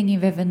everything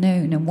you've ever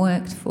known and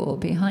worked for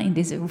behind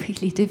is a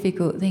really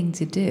difficult thing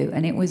to do.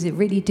 And it was a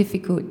really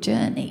difficult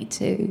journey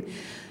too.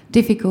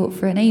 Difficult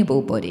for an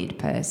able-bodied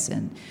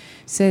person.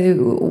 So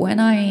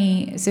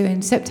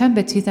in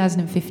September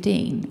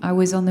 2015, I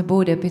was on the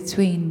border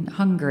between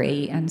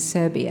Hungary and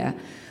Serbia.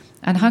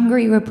 And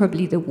Hungary were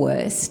probably the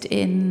worst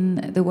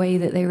in the way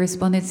that they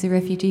responded to the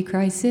refugee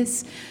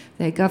crisis.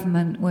 Their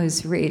government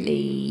was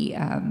really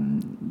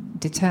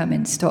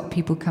determined to stop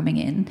people coming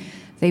in.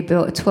 They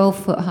built a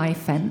 12-foot high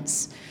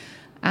fence.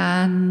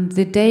 And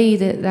the day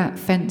that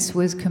fence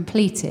was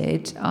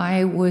completed,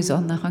 I was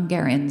on the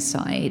Hungarian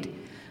side,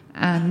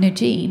 and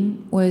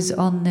Nujeen was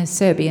on the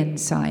Serbian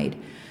side.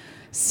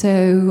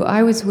 So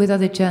I was with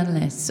other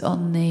journalists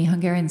on the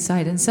Hungarian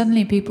side, and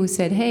suddenly people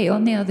said, hey,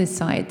 on the other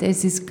side,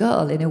 there's this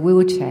girl in a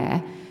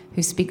wheelchair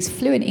who speaks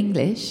fluent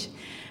English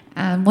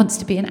and wants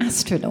to be an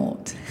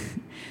astronaut.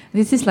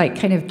 This is like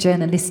kind of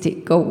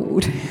journalistic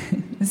gold.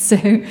 So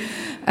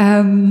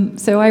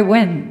I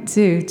went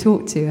to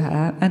talk to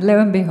her, and lo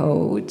and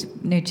behold,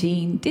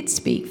 Nujeen did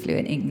speak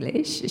fluent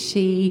English.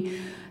 She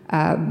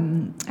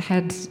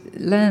had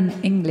learned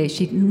English.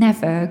 She'd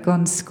never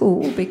gone to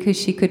school because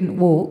she couldn't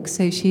walk,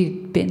 so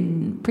she'd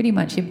been pretty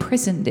much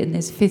imprisoned in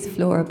this 5th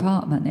floor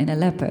apartment in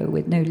Aleppo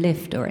with no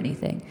lift or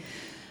anything.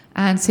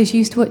 And so she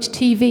used to watch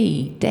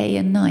TV day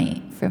and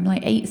night from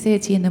like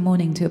 8:30 in the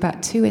morning to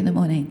about 2 in the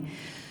morning.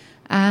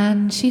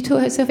 And she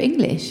taught herself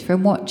English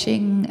from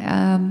watching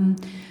an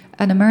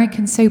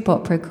American soap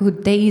opera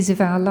called Days of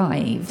Our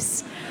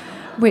Lives,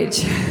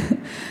 which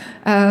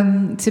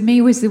to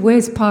me was the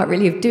worst part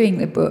really of doing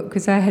the book,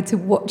 because I had to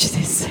watch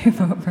this soap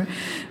opera.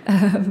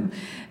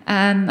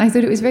 And I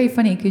thought it was very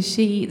funny because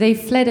they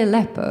fled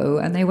Aleppo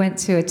and they went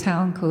to a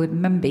town called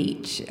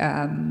Manbij.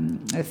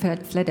 They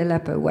fled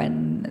Aleppo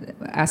when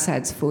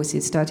Assad's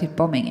forces started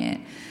bombing it.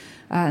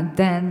 And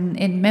then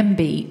in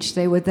Manbij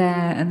they were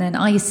there, and then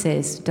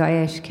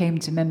Daesh came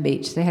to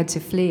Manbij. They had to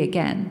flee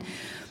again.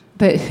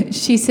 But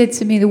she said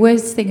to me the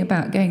worst thing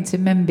about going to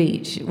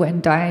Manbij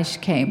when Daesh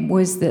came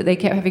was that they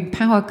kept having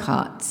power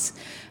cuts,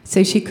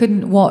 So she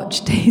couldn't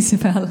watch Days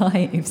of Our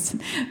Lives.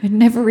 I'd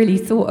never really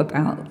thought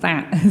about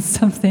that as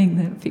something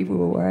that people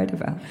were worried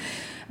about.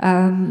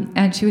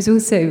 And she was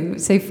also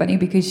so funny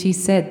because she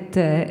said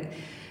that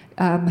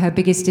her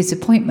biggest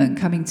disappointment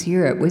coming to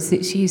Europe was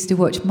that she used to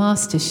watch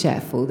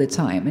MasterChef all the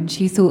time, and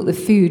she thought the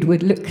food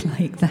would look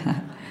like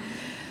that.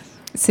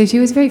 So she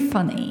was very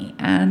funny,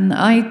 and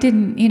I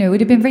didn't, it would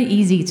have been very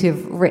easy to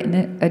have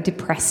written a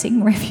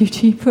depressing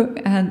refugee book,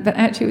 but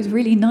actually it was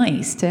really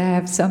nice to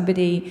have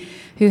somebody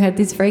who had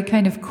this very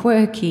kind of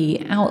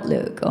quirky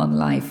outlook on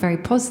life, very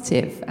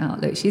positive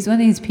outlook. She's one of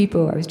these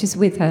people, I was just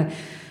with her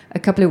a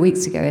couple of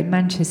weeks ago in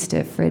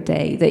Manchester for a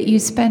day, that you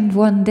spend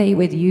one day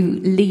with, you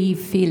leave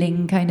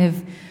feeling kind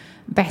of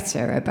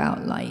better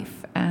about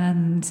life.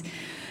 And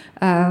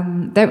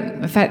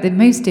in fact, the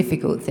most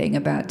difficult thing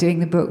about doing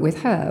the book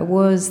with her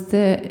was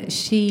that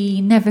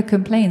she never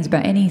complains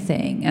about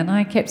anything. And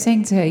I kept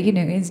saying to her,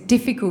 it's a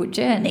difficult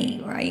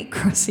journey, right?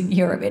 Crossing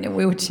Europe in a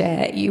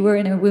wheelchair. You were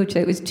in a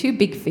wheelchair. It was too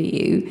big for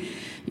you.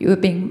 You were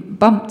being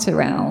bumped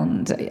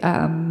around.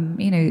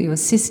 Your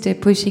sister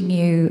pushing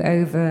you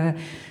over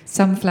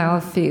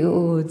sunflower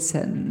fields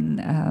and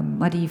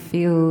muddy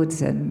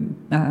fields,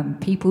 and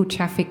people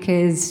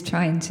traffickers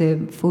trying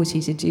to force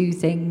you to do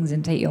things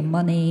and take your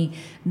money.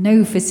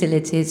 No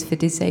facilities for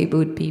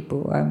disabled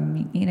people.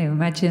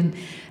 Imagine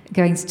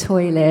going to the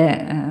toilet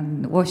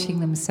and washing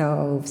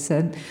themselves,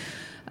 and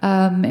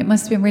it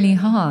must have been really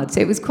hard.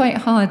 So it was quite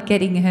hard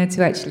getting her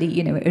to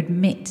actually,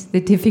 admit the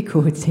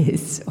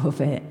difficulties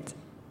of it.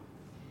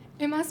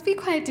 It must be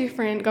quite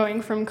different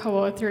going from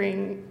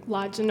co-authoring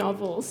larger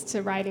novels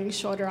to writing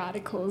shorter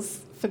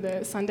articles for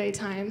the Sunday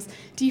Times.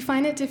 Do you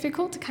find it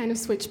difficult to kind of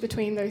switch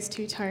between those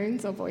two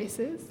tones or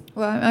voices?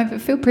 Well, I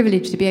feel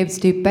privileged to be able to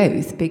do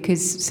both,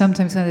 because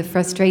sometimes one of the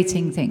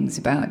frustrating things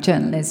about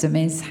journalism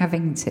is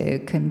having to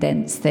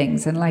condense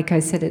things. And like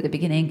I said at the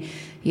beginning,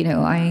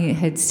 I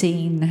had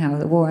seen how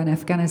the war in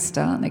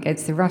Afghanistan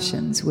against the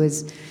Russians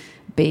was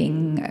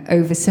being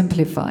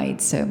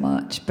oversimplified so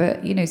much, but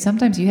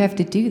sometimes you have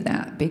to do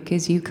that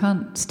because you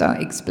can't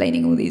start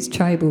explaining all these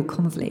tribal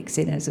conflicts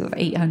in a sort of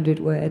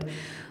 800-word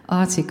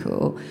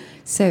article.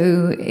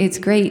 So it's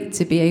great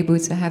to be able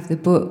to have the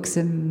books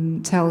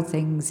and tell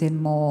things in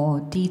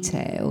more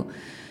detail.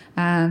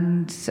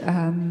 And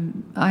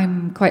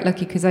I'm quite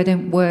lucky because I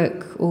don't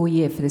work all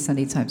year for the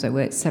Sunday Times. I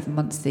work 7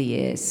 months of the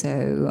year,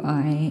 so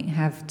I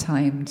have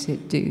time to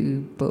do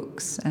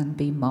books and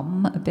be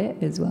mum a bit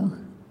as well.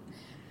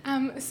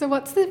 So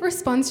what's the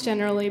response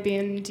generally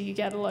been? Do you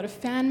get a lot of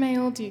fan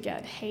mail? Do you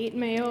get hate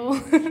mail?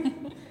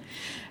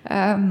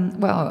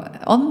 Well,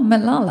 on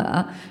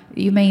Malala,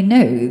 you may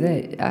know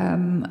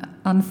that,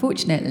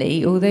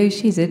 unfortunately, although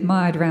she's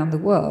admired around the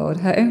world,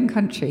 her own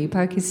country,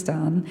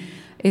 Pakistan,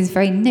 is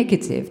very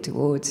negative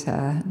towards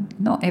her.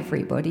 Not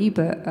everybody,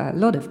 but a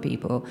lot of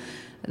people.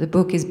 The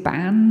book is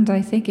banned,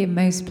 I think, in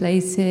most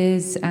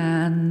places,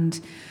 and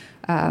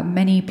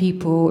many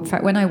people, in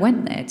fact, when I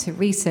went there to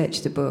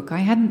research the book, I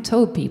hadn't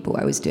told people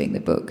I was doing the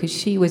book because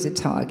she was a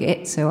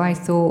target. So I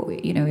thought,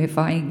 if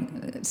I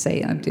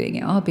say I'm doing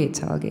it, I'll be a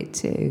target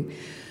too.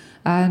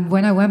 And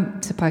when I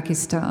went to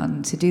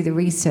Pakistan to do the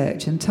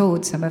research and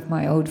told some of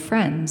my old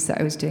friends that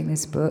I was doing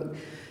this book,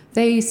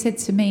 they said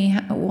to me,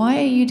 why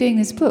are you doing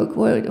this book?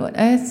 What on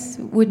earth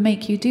would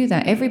make you do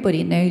that?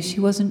 Everybody knows she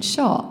wasn't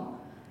shot.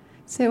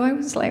 So I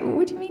was like, well,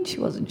 what do you mean she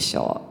wasn't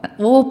shot?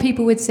 Or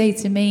people would say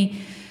to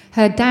me,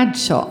 her dad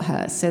shot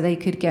her so they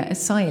could get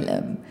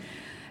asylum.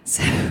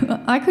 So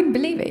I couldn't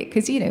believe it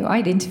because,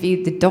 I'd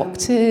interviewed the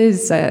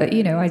doctors,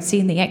 I'd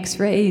seen the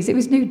x-rays. There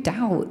was no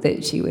doubt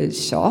that she was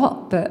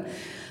shot, but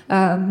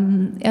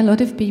a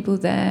lot of people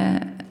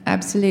there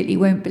absolutely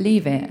won't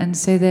believe it. And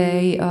so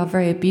they are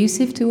very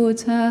abusive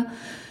towards her.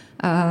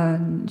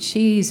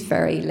 She's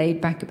very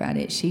laid back about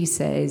it. She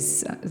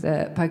says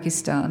that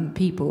Pakistan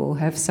people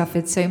have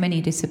suffered so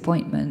many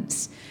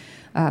disappointments.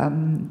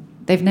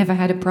 They've never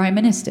had a prime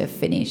minister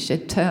finish a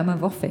term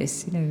of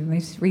office.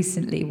 Most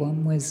recently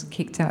one was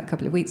kicked out a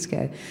couple of weeks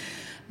ago.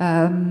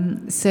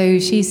 So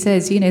she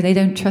says, they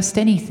don't trust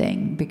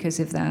anything because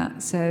of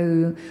that.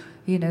 So,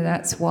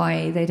 that's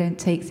why they don't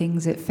take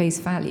things at face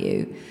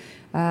value.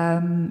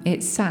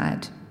 It's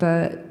sad,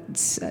 but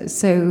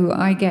so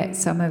I get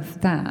some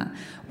of that.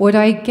 What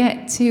I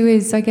get to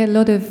is I get a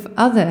lot of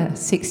other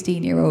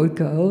 16-year-old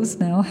girls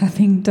now,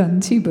 having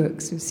done 2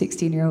 books with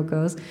 16-year-old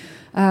girls,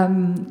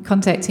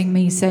 contacting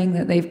me saying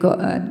that they've got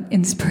an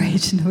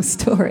inspirational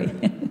story.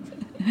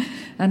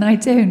 And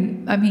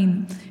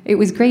it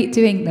was great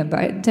doing them, but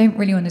I don't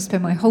really want to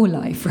spend my whole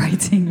life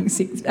writing as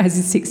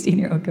a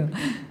 16-year-old girl.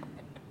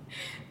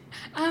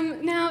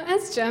 Now,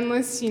 as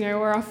journalists,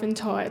 we're often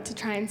taught to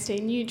try and stay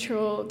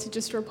neutral, to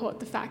just report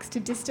the facts, to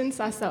distance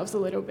ourselves a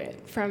little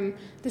bit from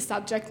the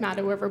subject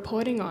matter we're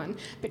reporting on.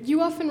 But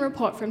you often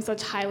report from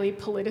such highly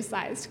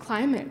politicised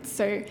climates.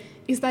 So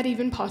is that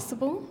even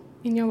possible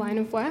in your line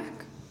of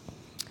work?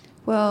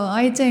 Well,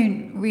 I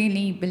don't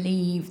really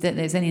believe that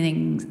there's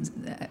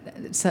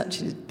anything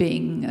such as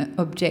being an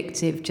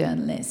objective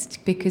journalist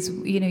because,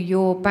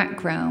 your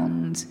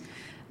background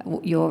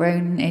your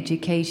own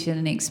education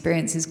and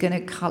experience is going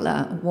to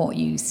colour what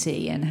you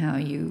see and how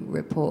you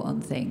report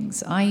on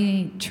things.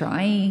 I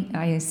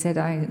said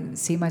I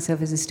see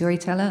myself as a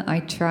storyteller.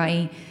 I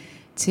try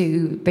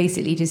to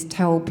basically just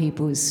tell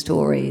people's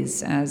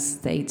stories as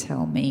they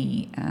tell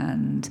me,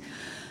 and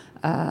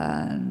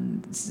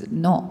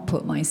not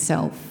put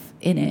myself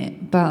in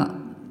it. But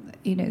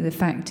the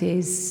fact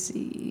is,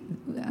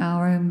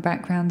 our own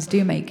backgrounds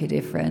do make a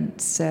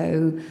difference.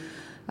 So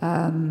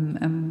I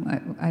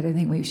don't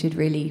think we should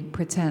really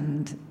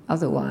pretend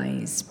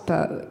otherwise,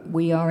 but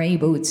we are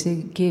able to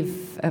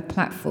give a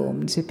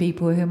platform to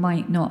people who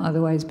might not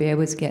otherwise be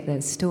able to get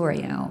their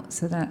story out.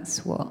 So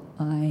that's what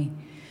I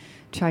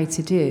try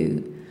to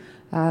do.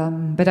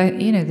 But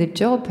the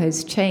job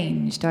has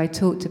changed. I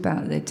talked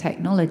about the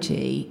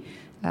technology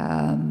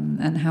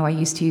and how I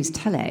used to use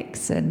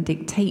telex and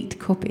dictate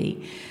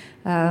copy.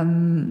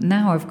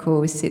 Now, of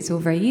course, it's all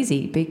very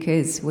easy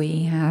because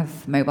we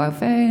have mobile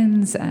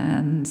phones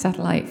and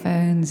satellite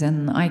phones,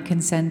 and I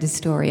can send a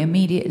story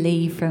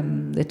immediately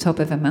from the top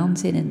of a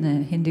mountain in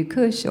the Hindu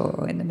Kush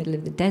or in the middle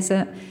of the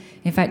desert.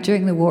 In fact,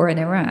 during the war in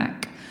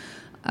Iraq,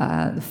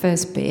 the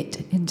first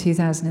bit in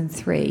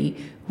 2003,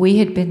 we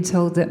had been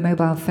told that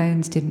mobile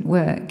phones didn't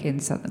work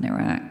in southern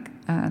Iraq,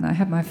 and I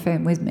had my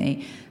phone with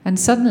me, and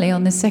suddenly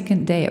on the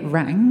second day it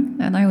rang,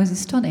 and I was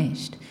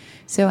astonished.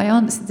 So I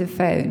answered the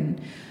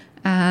phone,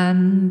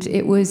 and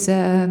it was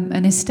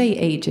an estate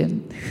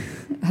agent.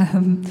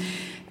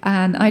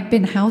 And I'd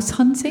been house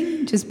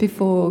hunting just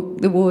before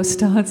the war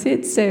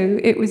started, so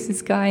it was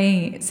this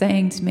guy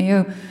saying to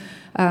me,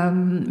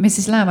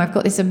 Mrs. Lamb, I've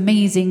got this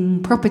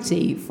amazing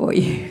property for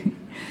you.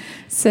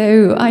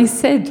 So I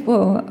said,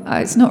 well,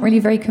 it's not really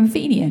very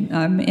convenient.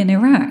 I'm in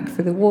Iraq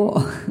for the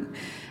war.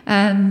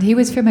 And he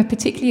was from a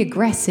particularly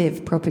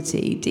aggressive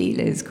property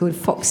dealers called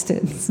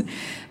Foxtons.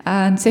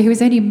 And so he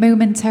was only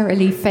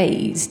momentarily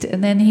fazed.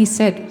 And then he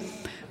said,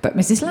 but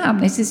Mrs. Lamb,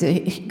 this is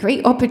a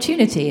great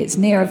opportunity. It's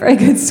near a very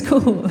good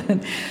school.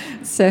 And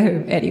so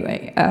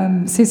anyway,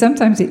 so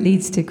sometimes it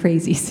leads to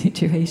crazy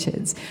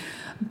situations.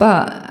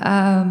 But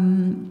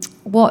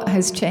what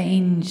has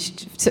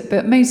changed,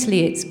 but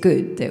mostly it's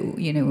good that,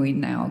 we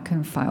now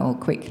can file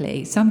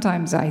quickly.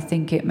 Sometimes I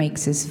think it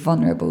makes us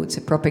vulnerable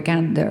to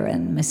propaganda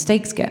and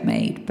mistakes get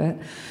made, but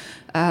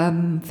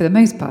for the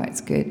most part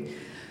it's good.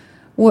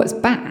 What's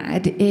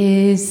bad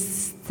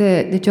is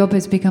that the job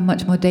has become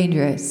much more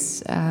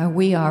dangerous.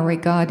 We are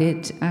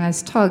regarded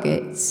as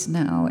targets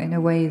now in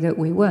a way that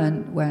we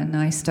weren't when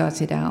I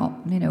started out.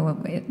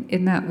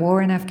 In that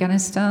war in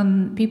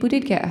Afghanistan, people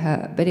did get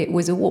hurt, but it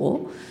was a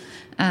war.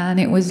 And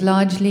it was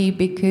largely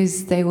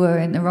because they were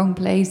in the wrong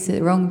place at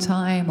the wrong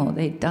time, or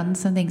they'd done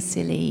something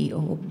silly,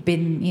 or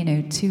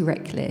been, too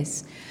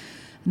reckless.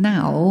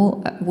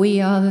 Now, we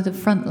are the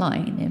front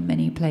line in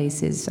many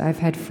places. I've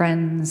had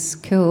friends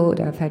killed,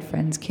 I've had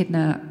friends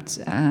kidnapped,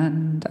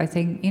 and I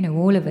think,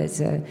 all of us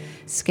are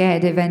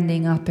scared of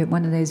ending up in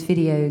one of those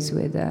videos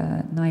with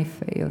a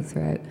knife at your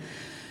throat.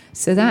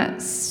 So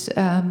that's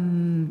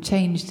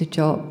changed the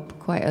job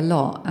quite a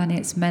lot, and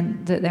it's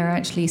meant that there are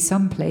actually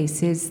some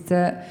places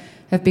that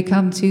have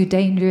become too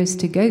dangerous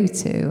to go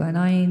to, and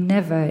I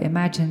never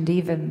imagined,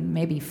 even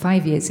maybe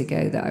 5 years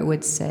ago, that I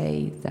would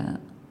say that.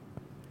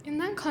 In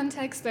that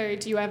context, though,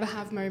 do you ever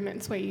have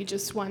moments where you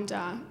just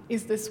wonder,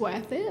 is this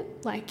worth it?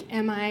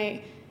 Am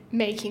I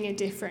making a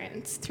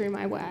difference through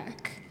my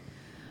work?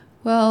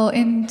 Well,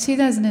 in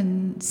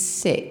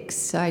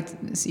 2006,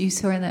 you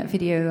saw in that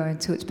video I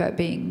talked about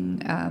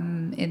being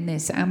in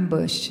this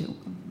ambush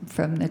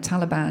from the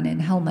Taliban in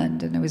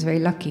Helmand, and I was very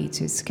lucky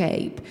to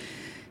escape.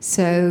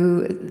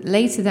 So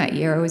later that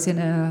year, I was in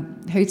a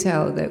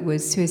hotel that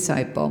was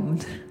suicide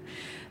bombed.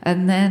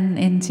 And then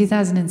in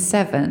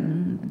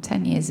 2007,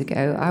 10 years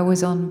ago, I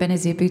was on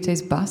Benazir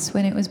Bhutto's bus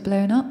when it was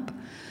blown up.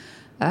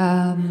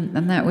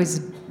 And that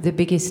was the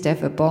biggest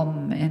ever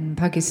bomb in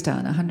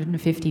Pakistan.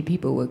 150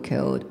 people were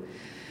killed.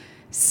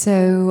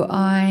 So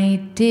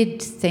I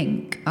did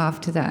think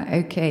after that,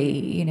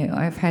 okay,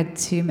 I've had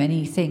too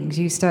many things.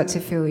 You start to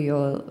feel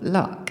your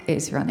luck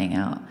is running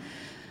out.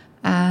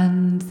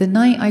 And the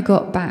night I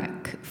got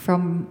back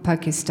from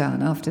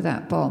Pakistan after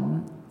that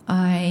bomb,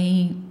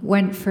 I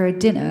went for a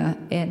dinner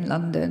in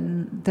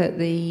London that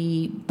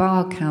the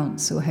Bar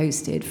Council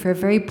hosted for a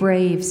very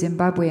brave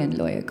Zimbabwean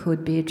lawyer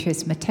called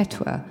Beatrice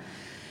Matetwa,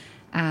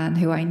 and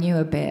who I knew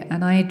a bit.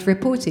 And I'd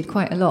reported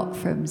quite a lot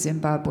from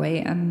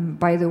Zimbabwe. And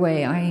by the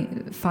way, I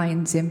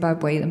find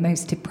Zimbabwe the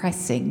most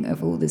depressing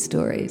of all the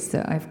stories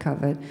that I've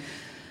covered.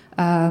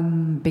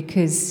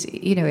 Because,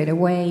 in a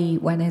way,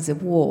 when there's a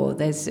war,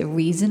 there's a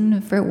reason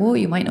for a war.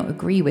 You might not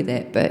agree with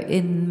it, but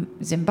in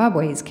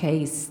Zimbabwe's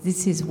case,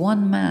 this is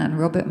one man,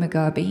 Robert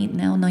Mugabe,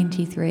 now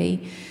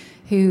 93,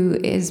 who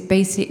is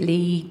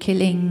basically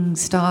killing,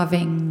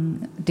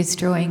 starving,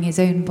 destroying his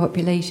own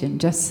population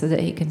just so that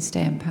he can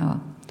stay in power.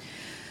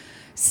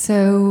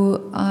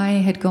 So I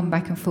had gone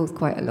back and forth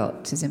quite a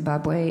lot to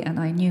Zimbabwe, and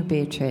I knew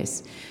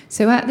Beatrice.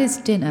 So at this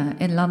dinner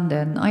in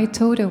London, I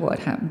told her what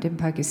happened in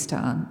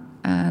Pakistan.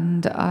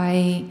 And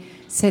I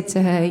said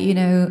to her,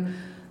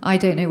 I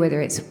don't know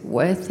whether it's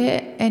worth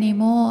it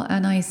anymore.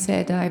 And I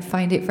said, I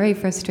find it very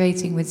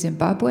frustrating with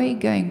Zimbabwe,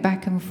 going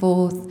back and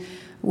forth.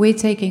 We're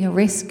taking a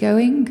risk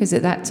going, because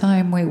at that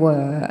time we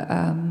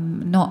were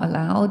not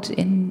allowed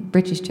in.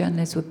 British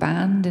journalists were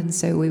banned, and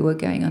so we were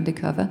going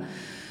undercover.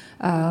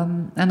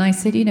 And I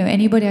said,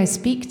 anybody I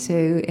speak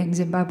to in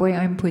Zimbabwe,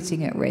 I'm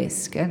putting at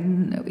risk.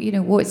 And,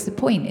 what's the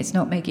point? It's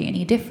not making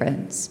any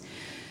difference.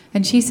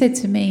 And she said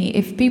to me,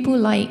 if people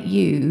like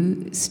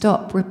you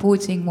stop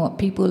reporting what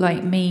people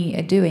like me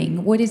are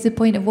doing, what is the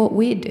point of what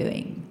we're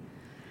doing?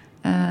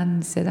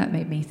 And so that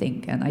made me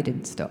think, and I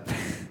didn't stop.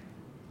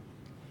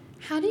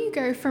 How do you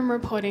go from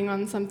reporting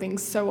on something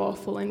so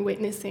awful and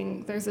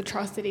witnessing those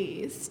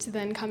atrocities to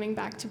then coming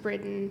back to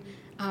Britain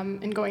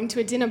and going to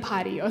a dinner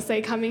party, or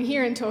say coming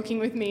here and talking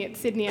with me at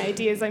Sydney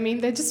Ideas? I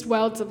mean, they're just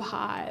worlds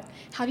apart.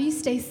 How do you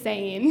stay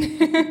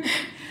sane?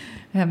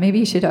 Maybe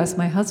you should ask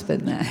my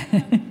husband that.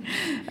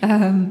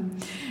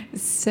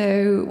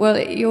 Well,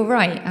 you're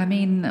right. I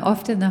mean,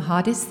 often the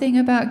hardest thing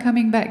about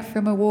coming back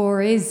from a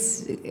war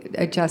is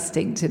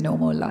adjusting to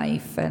normal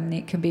life, and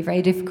it can be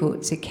very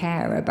difficult to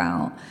care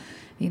about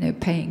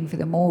paying for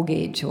the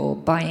mortgage or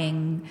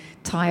buying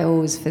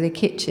tiles for the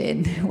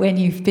kitchen when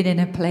you've been in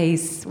a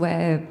place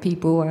where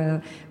people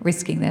are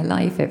risking their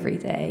life every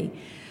day.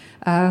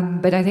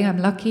 But I think I'm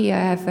lucky. I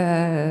have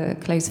a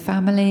close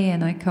family,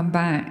 and I come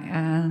back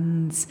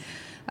and,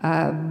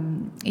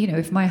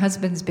 if my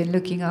husband's been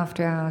looking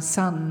after our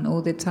son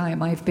all the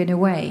time I've been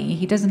away,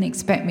 he doesn't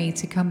expect me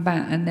to come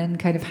back and then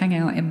kind of hang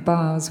out in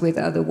bars with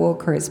other war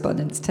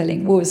correspondents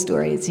telling war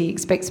stories. He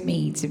expects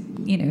me to,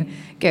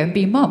 go and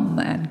be mum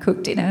and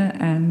cook dinner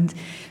and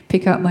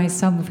pick up my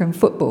son from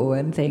football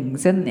and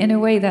things. And in a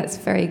way, that's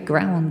very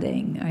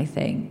grounding, I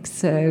think.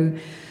 So,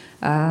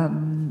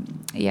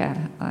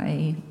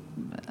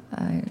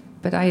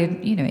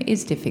 it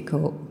is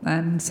difficult.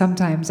 And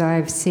sometimes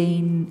I've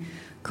seen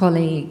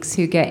colleagues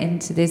who get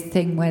into this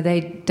thing where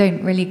they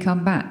don't really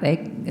come back.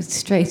 They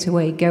straight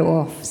away go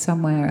off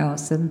somewhere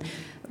else. And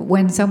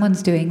when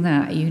someone's doing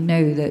that,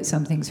 that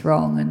something's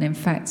wrong. And in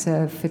fact,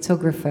 a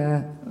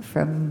photographer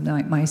from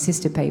my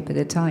sister paper,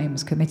 The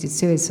Times, committed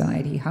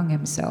suicide. He hung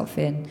himself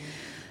in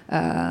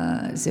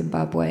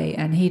Zimbabwe,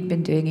 and he'd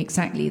been doing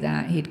exactly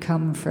that. He'd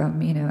come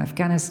from,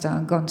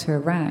 Afghanistan, gone to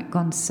Iraq,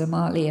 gone to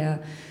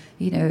Somalia.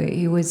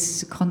 He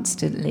was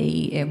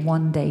constantly in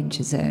one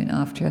danger zone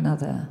after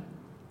another.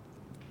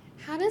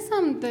 How does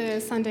the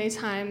Sunday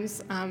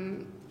Times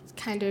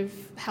kind of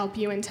help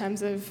you in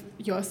terms of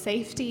your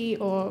safety,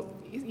 or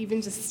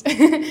even just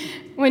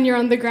when you're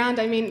on the ground?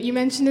 I mean, you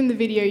mentioned in the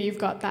video you've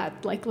got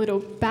that little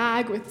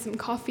bag with some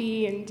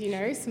coffee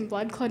and some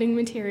blood clotting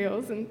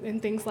materials and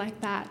things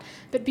like that.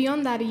 But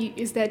beyond that,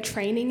 is there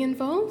training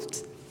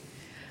involved?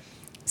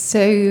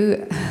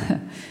 So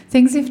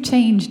things have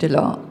changed a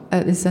lot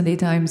at the Sunday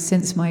Times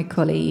since my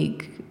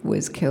colleague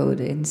was killed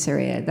in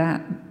Syria.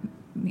 That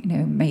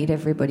made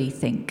everybody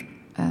think.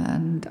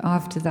 And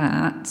after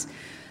that,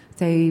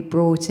 they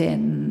brought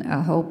in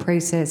a whole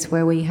process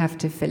where we have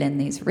to fill in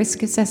these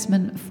risk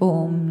assessment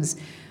forms,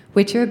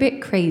 which are a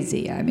bit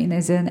crazy. I mean,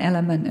 there's an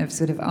element of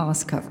sort of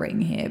arse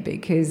covering here,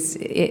 because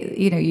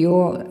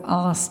you're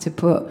asked to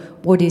put,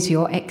 what is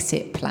your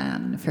exit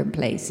plan from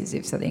places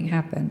if something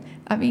happened?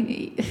 I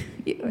mean,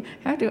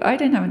 I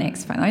don't have an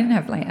exit plan. I don't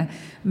have a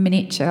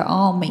miniature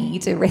army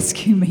to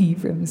rescue me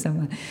from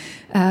somewhere.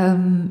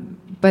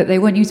 But they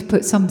want you to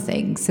put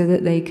something so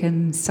that they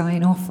can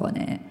sign off on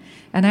it.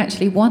 And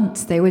actually,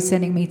 once they were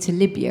sending me to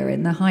Libya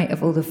in the height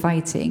of all the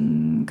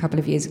fighting a couple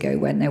of years ago,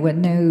 when there were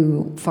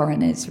no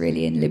foreigners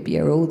really in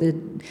Libya. All the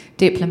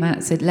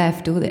diplomats had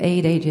left, all the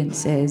aid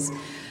agencies.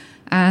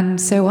 And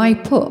so I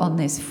put on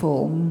this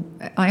form,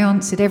 I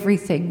answered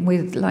everything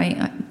with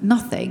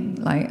nothing.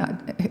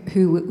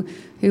 Who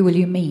will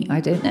you meet? I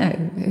don't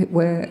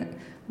know.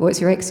 What's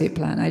your exit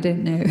plan? I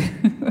don't know.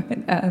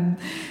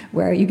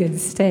 Where are you going to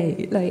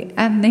stay?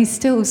 And they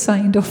still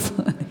signed off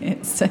on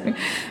it. So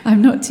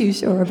I'm not too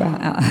sure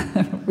about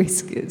our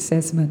risk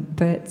assessment,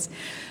 but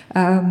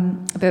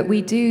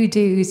we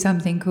do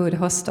something called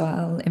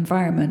hostile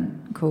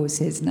environment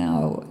courses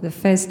now. The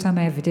first time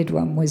I ever did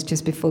one was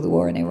just before the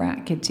war in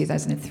Iraq in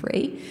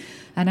 2003,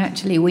 and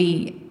actually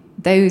we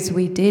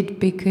did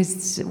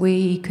because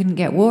we couldn't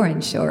get war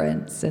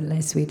insurance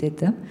unless we did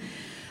them.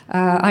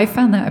 I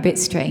found that a bit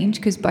strange,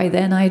 because by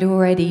then I'd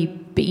already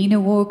been a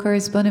war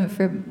correspondent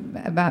for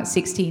about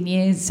 16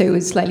 years, so it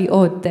was slightly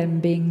odd then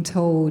being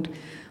told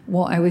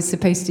what I was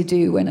supposed to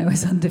do when I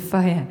was under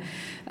fire.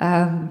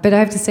 But I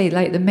have to say,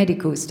 the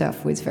medical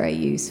stuff was very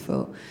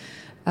useful.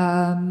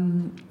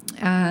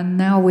 And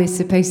now we're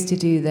supposed to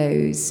do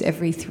those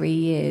every 3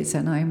 years,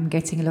 and I'm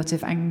getting a lot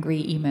of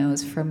angry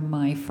emails from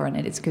my foreign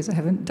editors because I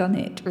haven't done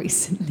it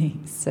recently.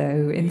 So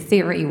in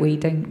theory, we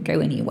don't go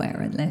anywhere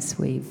unless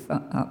we've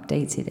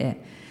updated it.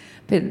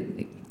 But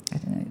I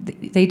don't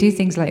know, they do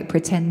things like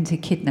pretend to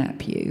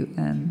kidnap you,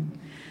 and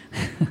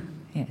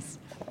yes.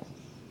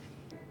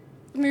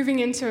 Moving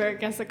into, I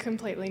guess, a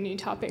completely new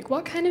topic,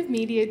 what kind of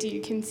media do you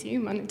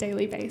consume on a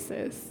daily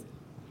basis?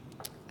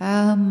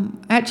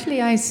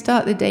 Actually, I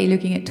start the day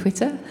looking at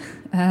Twitter.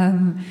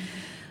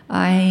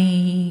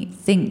 I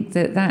think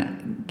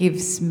that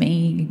gives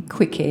me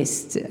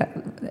quickest,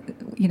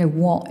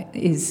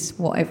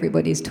 what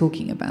everybody's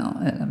talking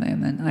about at the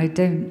moment. I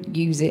don't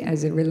use it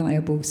as a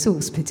reliable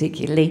source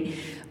particularly,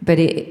 but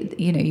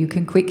you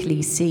can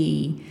quickly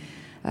see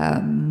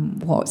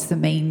what's the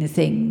main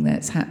thing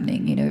that's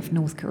happening. If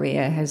North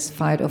Korea has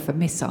fired off a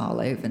missile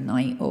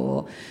overnight,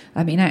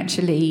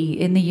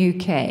 actually in the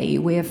UK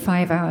we're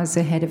 5 hours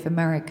ahead of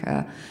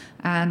America.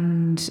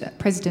 And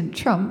President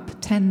Trump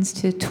tends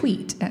to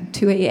tweet at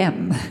 2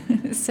 a.m.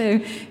 So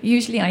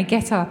usually I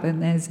get up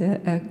and there's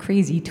a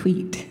crazy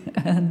tweet.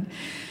 And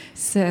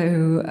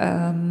so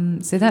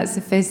that's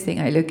the first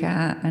thing I look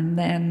at. And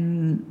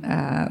then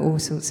all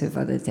sorts of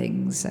other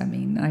things.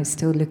 I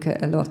still look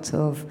at a lot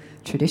of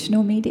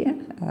traditional media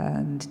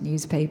and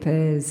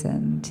newspapers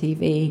and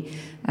TV,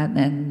 and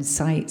then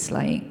sites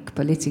like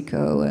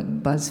Politico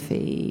and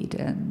BuzzFeed.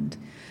 And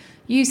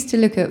used to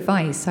look at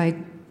Vice. I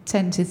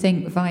tend to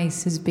think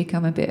Vice has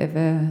become a bit of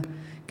a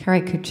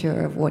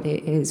caricature of what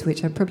it is,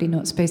 which I'm probably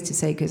not supposed to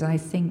say because I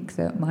think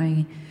that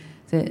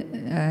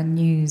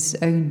News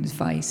owns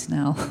Vice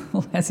now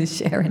or has a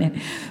share in it.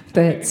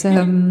 But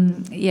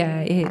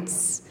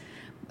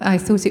I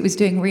thought it was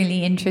doing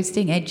really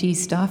interesting, edgy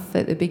stuff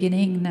at the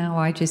beginning. Now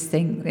I just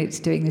think it's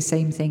doing the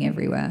same thing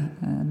everywhere.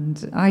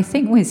 And I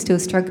think we're still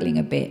struggling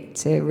a bit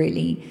to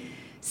really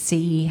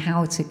see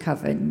how to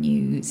cover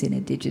news in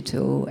a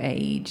digital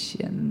age.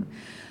 And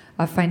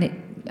I find it,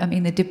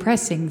 the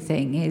depressing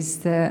thing is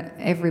that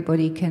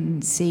everybody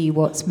can see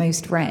what's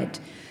most read,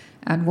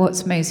 and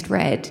what's most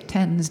read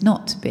tends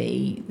not to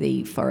be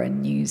the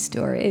foreign news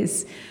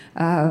stories.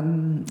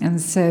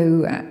 And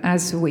so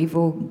as we've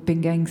all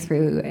been going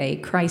through a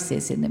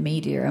crisis in the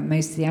media, and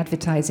most of the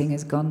advertising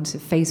has gone to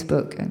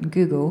Facebook and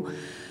Google,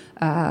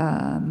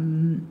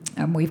 and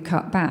we've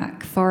cut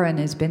back, foreign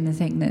has been the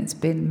thing that's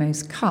been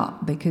most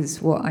cut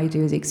because what I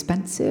do is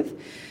expensive.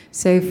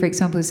 So, for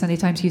example, the Sunday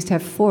Times used to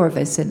have 4 of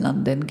us in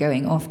London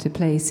going off to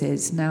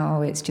places.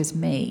 Now it's just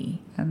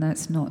me, and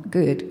that's not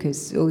good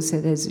because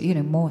also there's,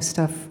 more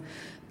stuff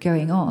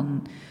going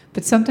on.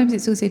 But sometimes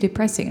it's also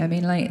depressing.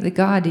 Like The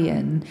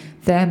Guardian,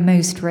 their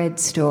most read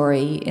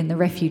story in the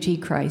refugee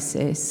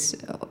crisis,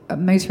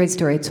 most read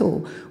story at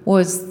all,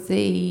 was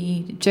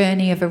the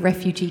journey of a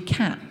refugee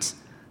cat.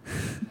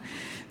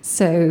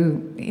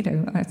 So,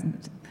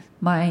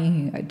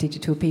 my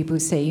digital people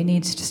say you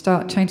need to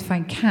start trying to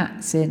find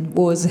cats in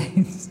war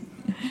zones.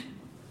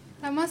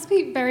 That must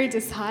be very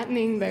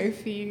disheartening, though,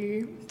 for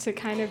you to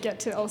kind of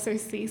get to also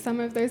see some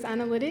of those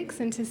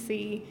analytics and to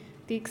see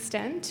the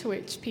extent to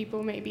which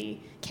people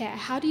maybe care.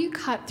 How do you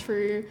cut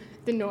through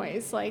the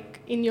noise?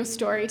 Like, in your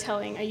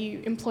storytelling, are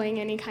you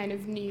employing any kind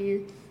of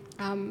new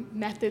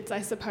methods,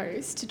 I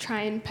suppose, to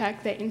try and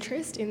perk their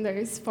interest in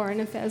those foreign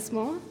affairs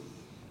more?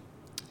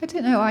 I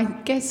don't know, I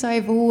guess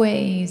I've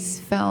always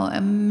felt,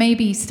 and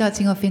maybe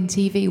starting off in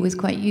TV was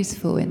quite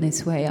useful in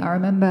this way. I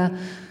remember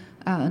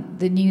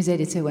the news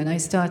editor when I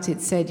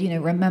started said,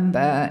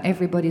 remember,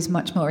 everybody's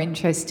much more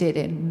interested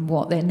in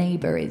what their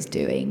neighbour is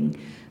doing,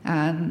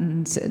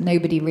 and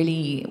nobody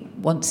really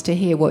wants to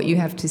hear what you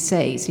have to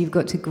say, so you've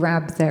got to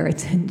grab their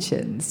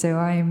attention. So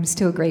I'm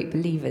still a great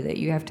believer that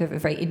you have to have a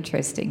very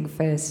interesting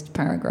first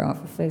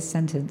paragraph, a first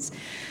sentence.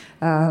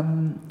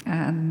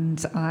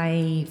 And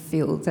I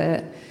feel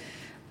that,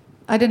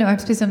 I don't know, I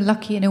suppose I'm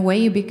lucky in a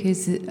way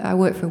because I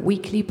work for a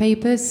weekly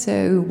paper,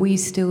 so we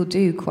still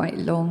do quite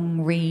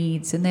long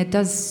reads, and there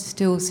does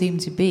still seem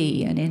to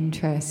be an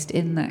interest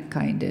in that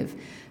kind of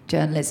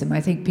journalism.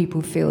 I think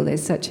people feel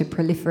there's such a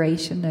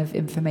proliferation of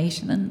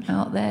information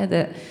out there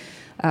that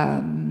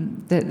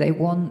they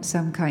want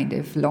some kind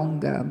of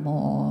longer,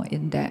 more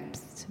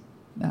in-depth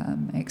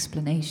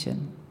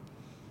explanation.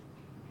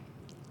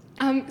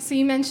 So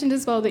you mentioned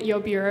as well that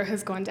your bureau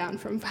has gone down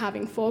from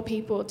having 4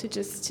 people to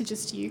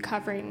just you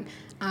covering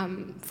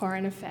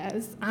foreign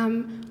affairs.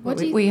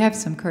 We have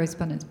some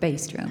correspondents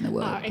based around the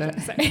world.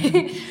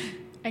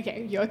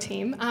 Okay, your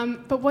team.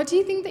 But what do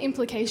you think the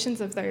implications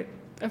of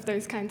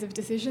those kinds of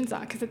decisions are?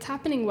 Because it's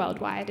happening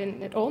worldwide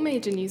and at all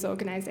major news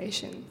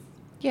organisations.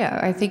 Yeah,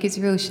 I think it's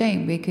a real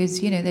shame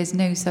because, there's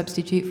no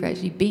substitute for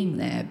actually being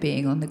there,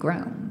 being on the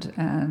ground,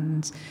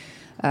 and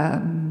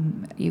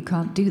you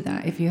can't do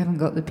that if you haven't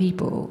got the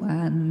people.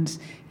 And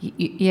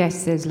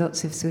yes, there's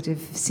lots of sort of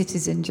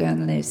citizen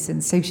journalists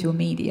and social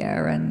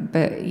media,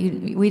 but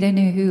we don't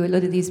know who a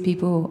lot of these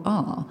people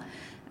are.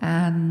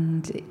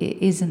 And it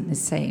isn't the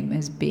same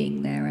as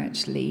being there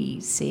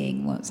actually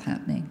seeing what's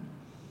happening.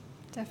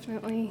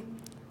 Definitely.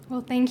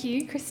 Well, thank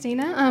you,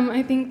 Christina.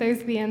 I think those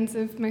are the ends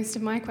of most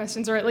of my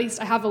questions, or at least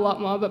I have a lot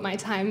more, but my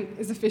time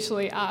is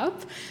officially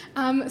up.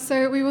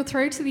 So we will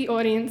throw to the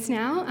audience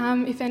now.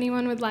 If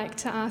anyone would like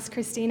to ask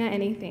Christina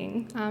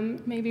anything,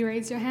 maybe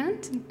raise your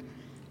hand.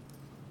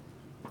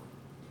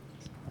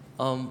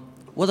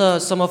 What are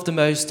some of the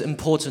most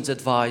important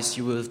advice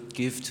you would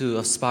give to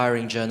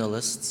aspiring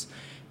journalists?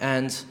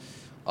 And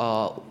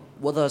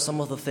what are some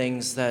of the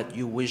things that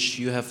you wish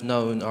you have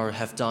known or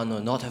have done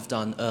or not have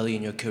done early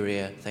in your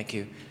career? Thank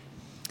you.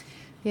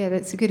 Yeah,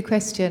 that's a good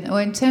question. Well,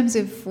 in terms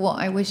of what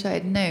I wish I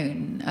had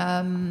known,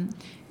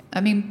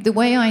 I mean, the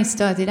way I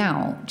started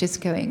out,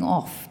 just going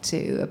off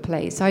to a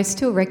place, I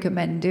still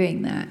recommend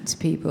doing that to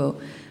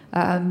people.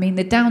 I mean,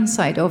 the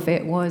downside of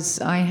it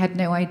was I had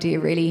no idea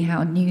really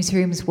how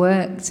newsrooms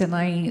worked, and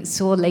I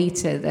saw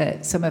later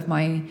that some of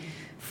my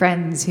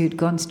friends who'd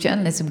gone to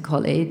journalism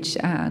college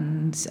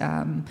and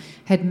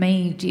had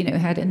made,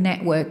 had a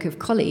network of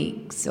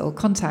colleagues or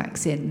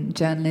contacts in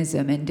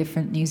journalism in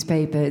different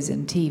newspapers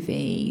and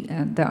TV,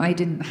 and that I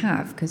didn't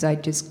have because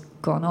I'd just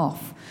gone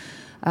off.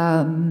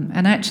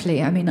 And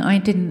actually, I mean, I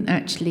didn't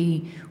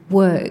actually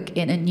work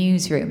in a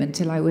newsroom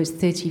until I was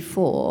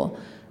 34.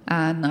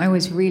 And I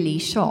was really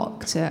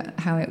shocked at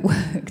how it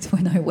worked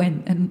when I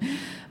went.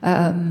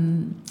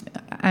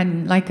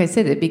 And like I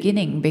said at the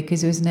beginning,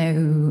 because there was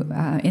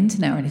no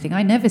internet or anything,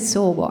 I never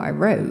saw what I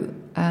wrote.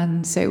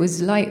 And so it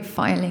was like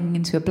filing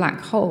into a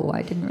black hole.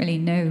 I didn't really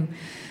know,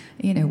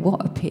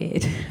 what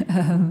appeared.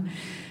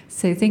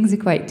 So things are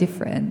quite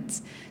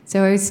different.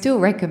 So I would still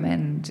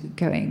recommend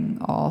going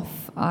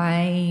off.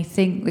 I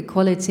think the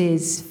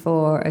qualities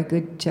for a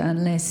good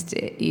journalist,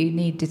 you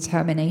need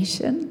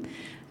determination.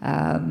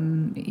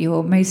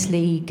 You're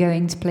mostly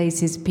going to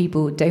places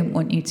people don't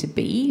want you to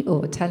be,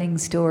 or telling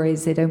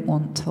stories they don't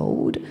want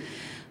told.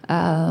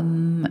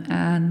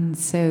 And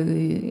so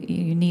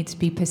you need to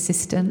be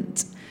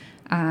persistent,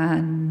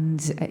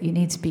 and you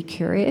need to be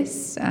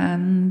curious,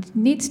 and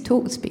you need to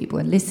talk to people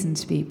and listen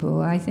to people.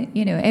 I think,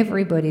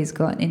 everybody's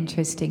got an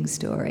interesting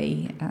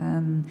story.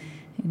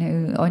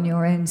 On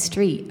your own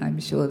street, I'm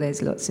sure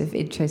there's lots of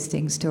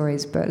interesting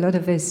stories, but a lot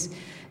of us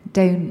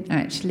don't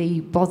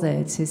actually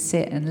bother to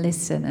sit and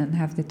listen and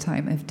have the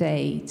time of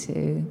day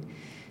to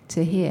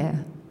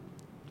hear.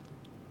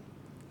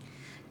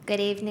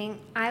 Good evening.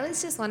 I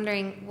was just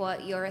wondering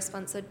what your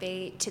response would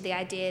be to the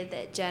idea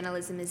that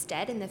journalism is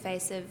dead in the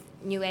face of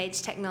new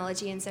age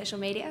technology and social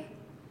media.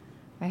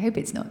 I hope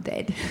it's not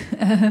dead.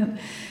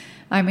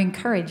 I'm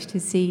encouraged to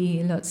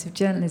see lots of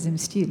journalism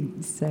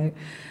students. So,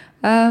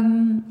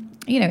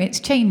 it's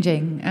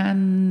changing.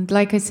 And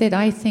like I said,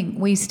 I think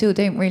we still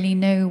don't really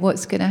know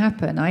what's going to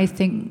happen. I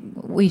think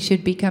we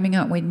should be coming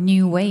up with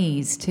new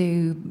ways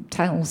to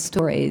tell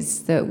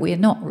stories that we're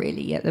not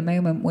really. At the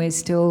moment, we're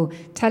still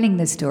telling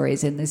the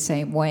stories in the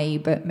same way,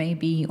 but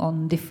maybe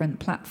on different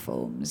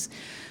platforms.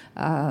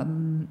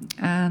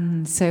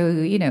 And so,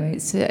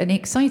 it's an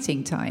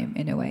exciting time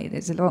in a way.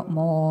 There's a lot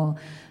more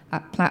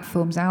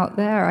platforms out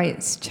there.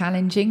 It's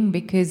challenging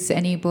because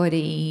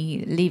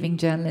anybody leaving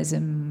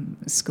journalism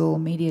school,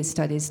 media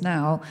studies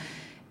now,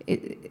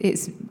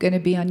 it's going to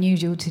be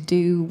unusual to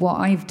do what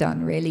I've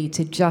done, really,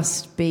 to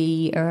just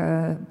be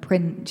a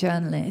print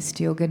journalist.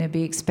 You're going to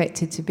be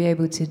expected to be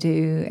able to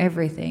do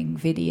everything,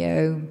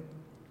 video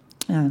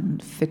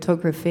and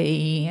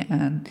photography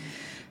and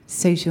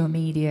social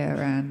media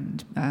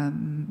and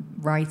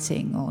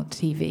writing or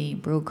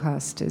TV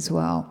broadcast as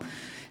well.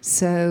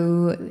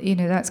 So,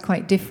 that's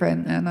quite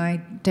different, and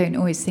I don't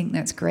always think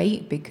that's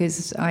great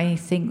because I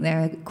think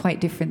they're quite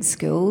different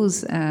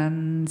skills,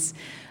 and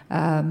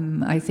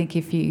I think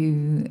if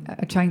you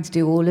are trying to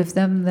do all of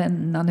them,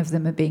 then none of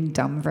them are being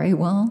done very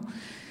well.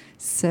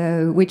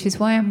 So, which is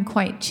why I'm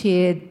quite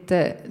cheered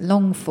that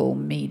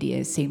long-form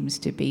media seems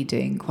to be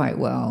doing quite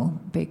well,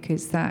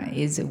 because that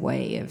is a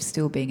way of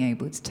still being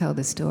able to tell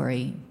the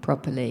story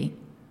properly.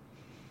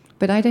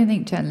 But I don't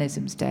think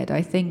journalism's dead.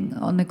 I think,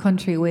 on the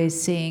contrary, we're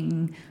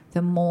seeing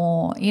the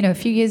more... a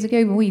few years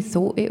ago, we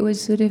thought it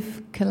was sort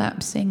of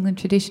collapsing, the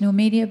traditional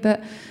media,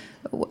 but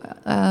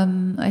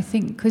I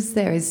think because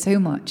there is so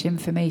much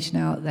information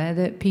out there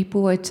that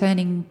people are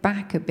turning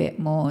back a bit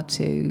more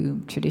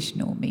to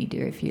traditional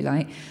media, if you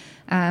like.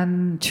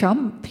 And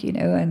Trump,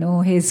 and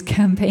all his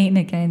campaign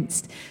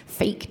against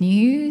fake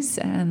news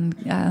and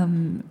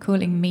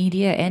calling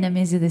media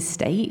enemies of the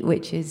state,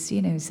 which is,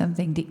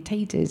 something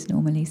dictators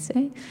normally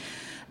say.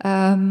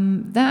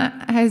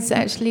 That has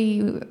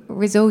actually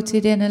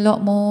resulted in a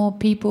lot more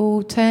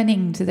people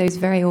turning to those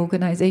very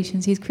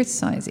organisations he's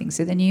criticising.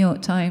 So the New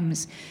York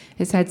Times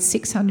has had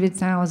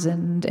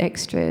 600,000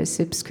 extra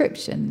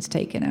subscriptions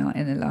taken out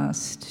in the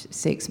last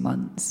 6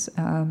 months.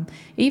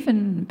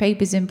 Even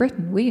papers in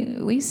Britain,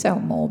 we sell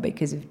more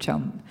because of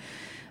Trump.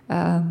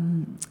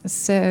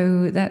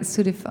 So that's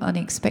sort of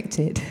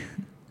unexpected.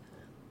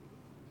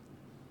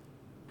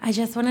 I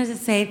just wanted to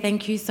say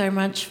thank you so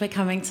much for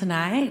coming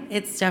tonight.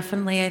 It's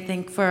definitely, I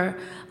think, for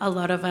a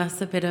lot of us,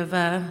 a bit of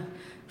a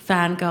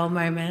fangirl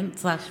moment /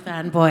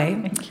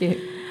 fanboy. Thank you.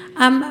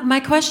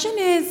 My question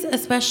is,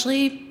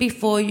 especially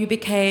before you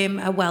became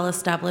a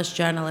well-established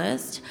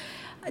journalist,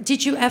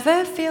 did you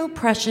ever feel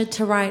pressured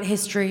to write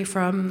history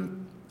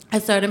from a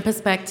certain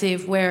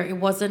perspective where it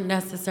wasn't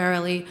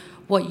necessarily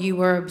what you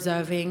were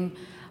observing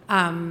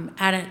and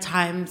at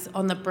times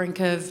on the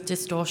brink of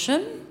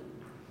distortion?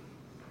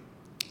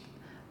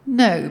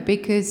 No,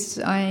 because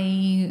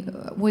I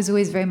was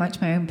always very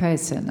much my own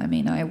person. I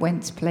mean, I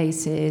went to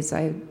places,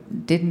 I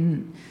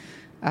didn't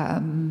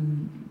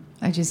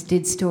I just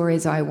did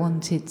stories I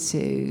wanted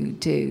to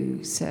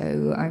do,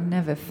 so I've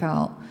never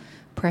felt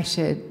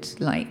pressured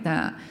like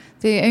that.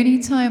 The only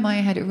time I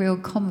had a real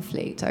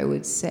conflict, I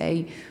would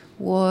say,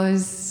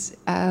 was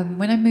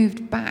when I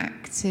moved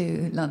back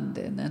to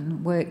London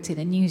and worked in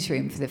a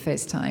newsroom for the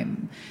first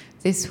time.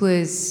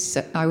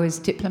 I was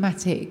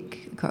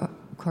diplomatic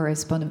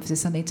correspondent for the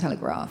Sunday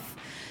Telegraph,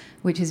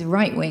 which is a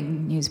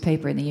right-wing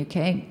newspaper in the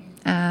UK,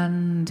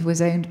 and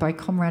was owned by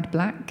Comrade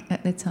Black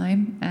at the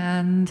time.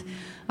 And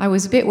I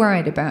was a bit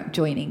worried about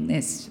joining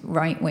this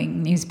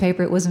right-wing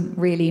newspaper. It wasn't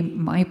really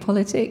my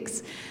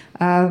politics.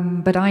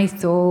 But I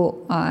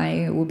thought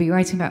I will be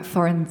writing about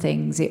foreign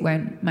things, it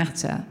won't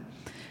matter.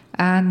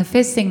 And the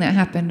first thing that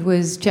happened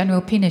was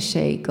General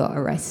Pinochet got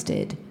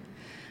arrested.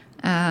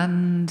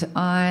 And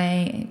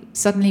I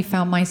suddenly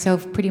found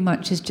myself pretty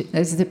much as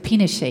the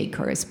Pinochet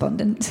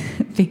correspondent,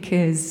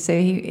 because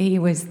he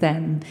was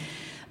then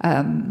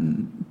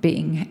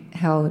being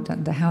held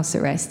under house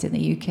arrest in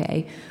the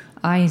UK.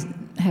 I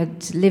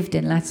had lived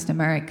in Latin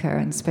America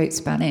and spoke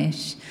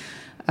Spanish.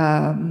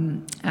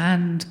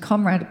 And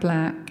Comrade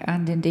Black,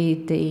 and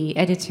indeed the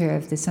editor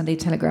of the Sunday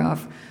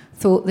Telegraph,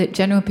 thought that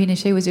General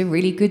Pinochet was a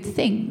really good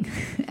thing.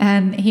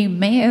 And he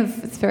may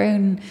have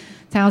thrown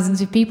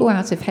thousands of people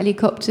out of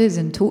helicopters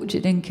and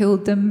tortured and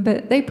killed them,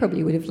 but they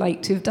probably would have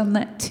liked to have done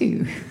that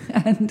too.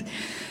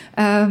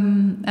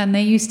 And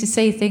they used to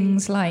say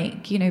things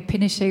like,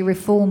 Pinochet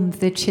reformed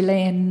the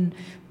Chilean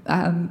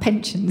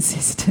pension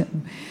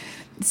system.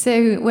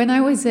 So when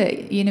I was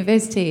at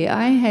university,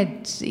 I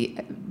had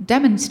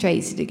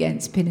demonstrated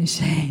against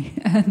Pinochet.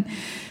 And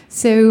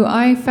so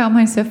I found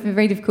myself in a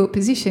very difficult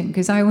position,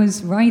 because I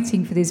was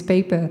writing for this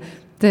paper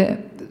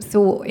that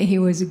thought he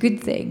was a good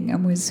thing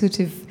and was sort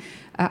of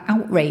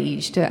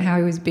outraged at how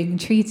he was being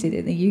treated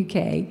in the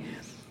UK.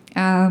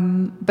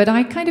 But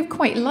I kind of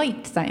quite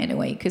liked that in a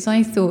way, because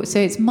I thought, so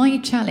it's my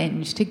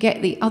challenge to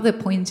get the other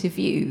point of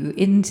view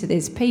into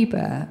this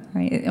paper,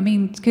 right? I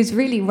mean, because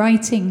really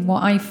writing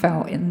what I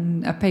felt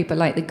in a paper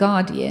like The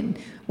Guardian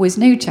was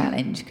no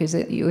challenge, because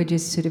you were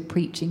just sort of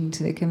preaching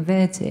to the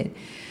converted.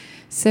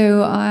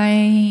 So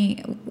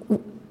I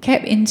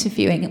kept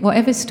interviewing.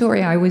 Whatever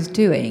story I was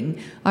doing,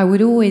 I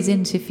would always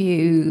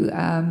interview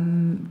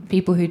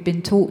people who'd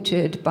been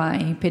tortured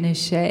by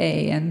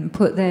Pinochet and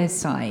put their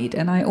side.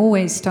 And I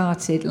always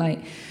started,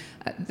 like,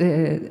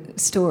 the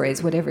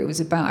stories, whatever it was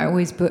about, I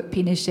always put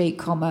Pinochet,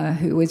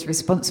 who was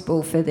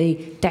responsible for the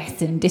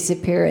death and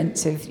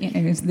disappearance of,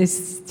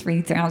 this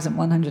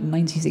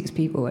 3,196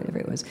 people, whatever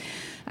it was.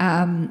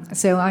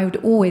 So I would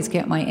always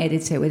get my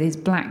editor with his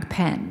black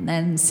pen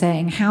and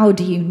saying, how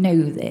do you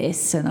know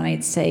this? And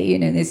I'd say,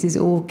 this is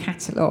all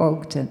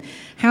catalogued. And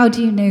how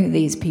do you know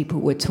these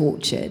people were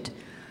tortured?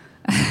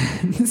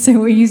 So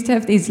we used to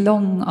have these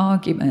long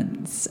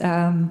arguments,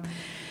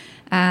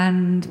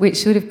 and which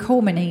sort of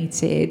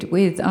culminated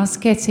with us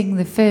getting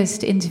the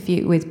first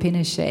interview with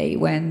Pinochet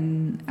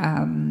when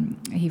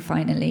he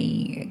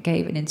finally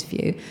gave an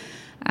interview.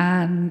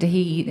 And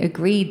he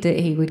agreed that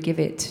he would give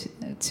it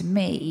to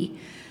me.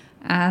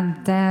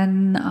 And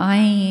then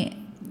I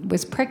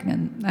was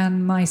pregnant,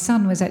 and my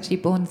son was actually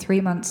born 3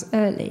 months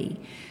early.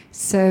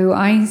 So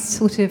I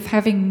sort of,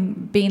 having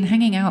been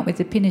hanging out with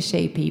the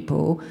Pinochet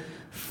people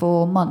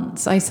for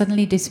months, I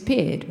suddenly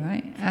disappeared,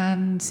 right?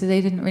 And so they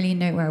didn't really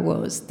know where I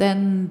was.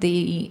 Then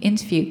the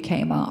interview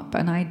came up,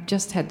 and I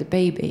just had the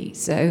baby.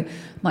 So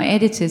my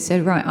editor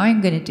said, right,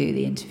 I'm going to do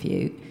the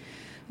interview,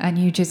 and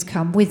you just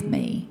come with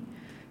me.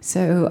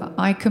 So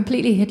I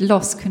completely had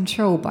lost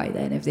control by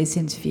then of this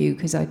interview,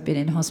 because I'd been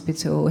in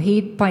hospital.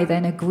 He'd by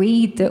then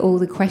agreed that all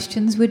the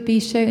questions would be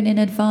shown in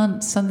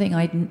advance, something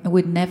I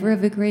would never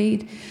have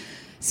agreed.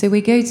 So we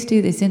go to do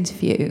this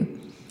interview.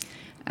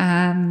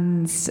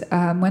 And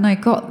when I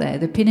got there,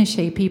 the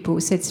Pinochet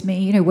people said to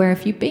me, where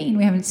have you been?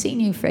 We haven't seen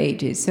you for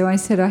ages. So I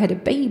said I had a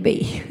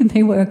baby, and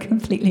they were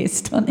completely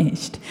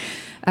astonished.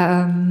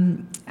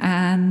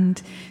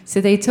 And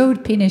so they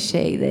told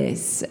Pinochet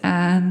this,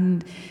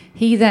 and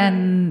he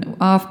then,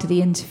 after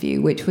the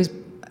interview, which was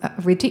a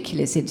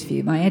ridiculous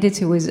interview, my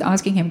editor was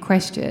asking him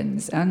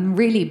questions and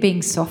really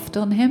being soft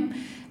on him.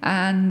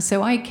 And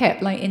so I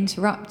kept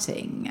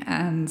interrupting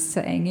and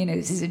saying,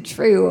 this isn't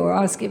true, or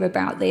ask him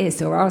about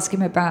this, or ask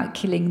him about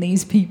killing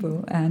these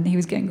people. And he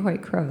was getting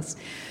quite cross.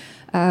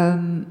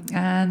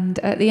 And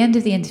at the end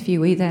of the interview,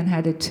 we then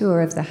had a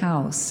tour of the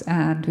house,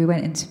 and we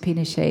went into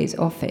Pinochet's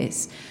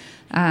office.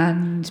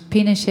 And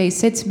Pinochet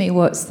said to me,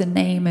 what's the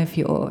name of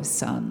your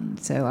son?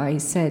 So I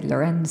said,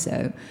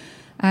 Lorenzo.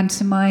 And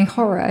to my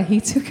horror, he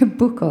took a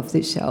book off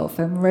the shelf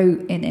and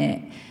wrote in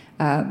it,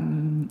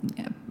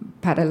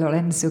 Para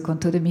Lorenzo con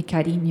todo mi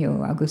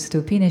cariño,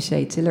 Augusto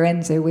Pinochet, to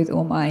Lorenzo with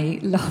all my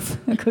love,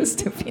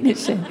 Augusto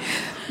Pinochet.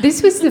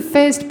 This was the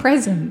first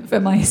present for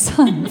my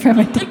son from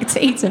a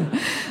dictator.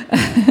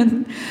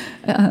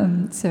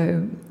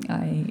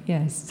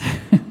 Yes.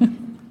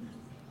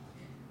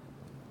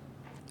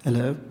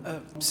 Hello.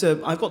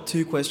 So I've got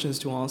 2 questions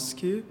to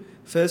ask you.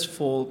 First of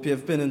all, you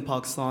have been in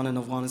Pakistan and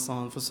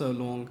Afghanistan for so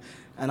long.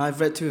 And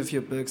I've read 2 of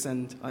your books,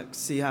 and I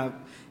see how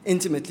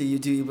intimately you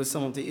deal with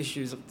some of the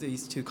issues of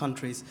these 2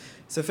 countries.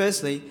 So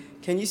firstly,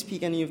 can you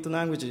speak any of the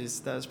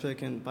languages that are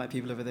spoken by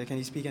people over there? Can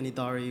you speak any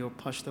Dari or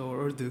Pashto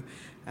or Urdu?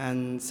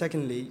 And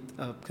secondly,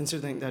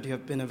 considering that you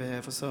have been over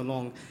here for so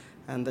long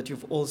and that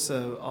you've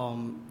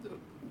also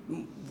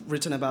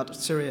written about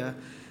Syria,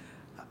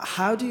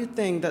 how do you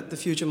think that the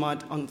future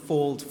might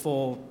unfold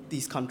for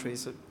these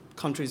countries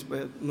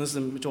where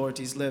Muslim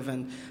majorities live,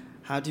 and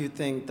how do you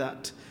think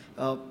that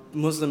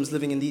Muslims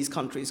living in these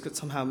countries could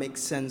somehow make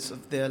sense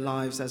of their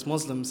lives as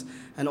Muslims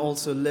and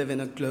also live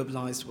in a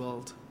globalized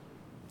world?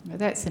 Well,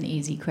 that's an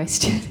easy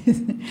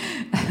question.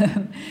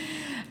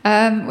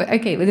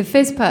 Okay, well, the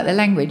first part, the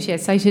language,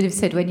 yes, I should have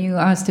said when you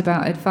asked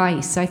about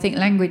advice, I think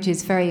language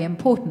is very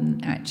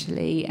important,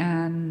 actually,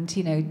 and,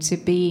 you know, to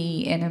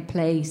be in a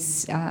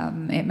place,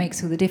 it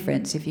makes all the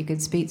difference if you can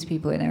speak to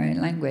people in their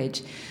own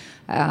language.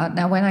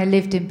 Now, when I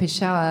lived in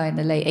Peshawar in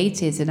the late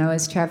 80s and I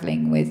was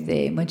travelling with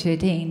the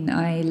Mujahideen,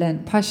 I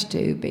learnt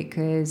Pashto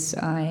because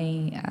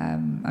I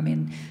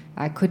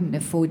couldn't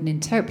afford an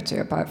interpreter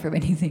apart from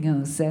anything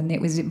else, and it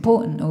was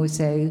important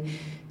also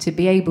to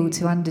be able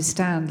to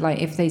understand, like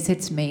if they said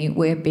to me,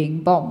 we're being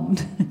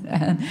bombed,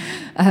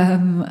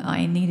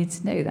 I needed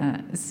to know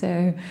that.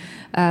 So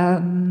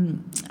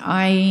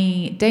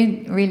I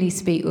don't really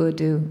speak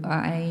Urdu.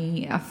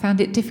 I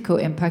found it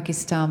difficult in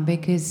Pakistan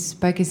because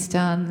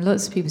Pakistan,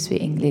 lots of people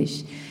speak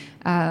English.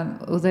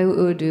 Although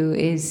Urdu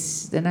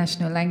is the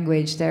national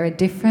language, there are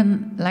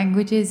different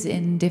languages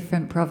in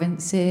different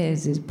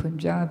provinces. There's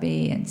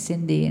Punjabi and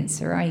Sindhi and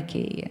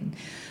Saraiki and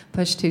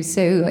Pashto.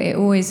 So it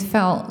always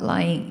felt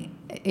like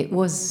it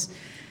was,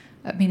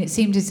 it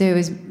seemed as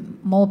though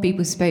more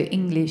people spoke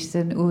English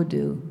than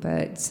Urdu,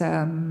 but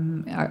so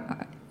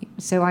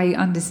I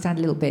understand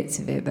little bits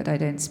of it, but I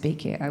don't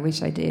speak it. I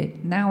wish I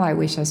did. Now I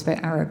wish I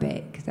spoke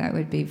Arabic. That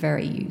would be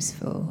very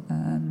useful,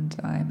 and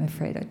I'm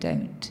afraid I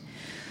don't.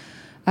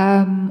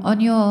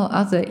 On your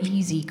other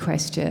easy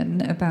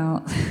question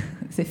about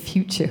the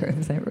future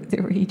of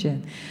the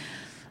region,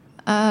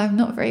 I'm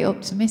not very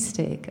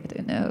optimistic. I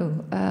don't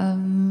know.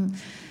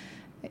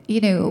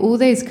 All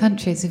those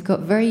countries have got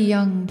very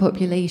young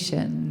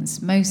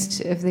populations. Most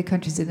of the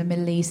countries in the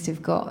Middle East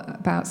have got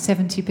about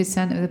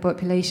 70% of the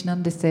population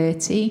under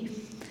 30.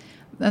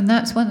 And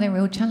that's one of the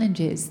real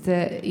challenges,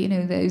 that,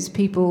 those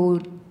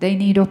people, they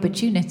need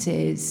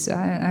opportunities.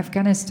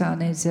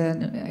 Afghanistan is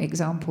an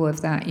example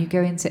of that. You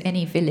go into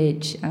any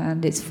village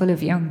and it's full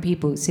of young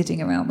people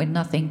sitting around with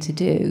nothing to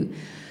do.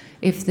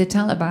 If the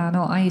Taliban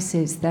or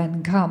ISIS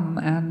then come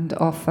and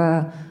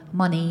offer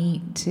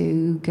money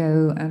to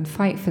go and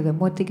fight for them,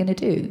 what are they going to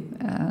do?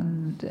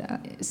 And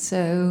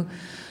so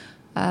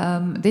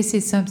this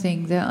is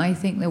something that I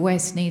think the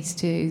West needs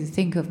to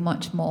think of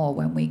much more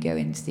when we go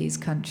into these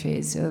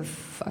countries, of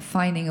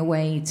finding a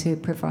way to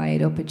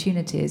provide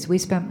opportunities. We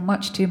spent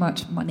much too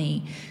much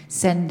money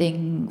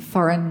sending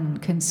foreign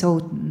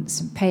consultants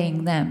and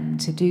paying them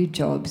to do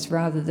jobs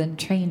rather than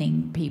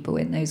training people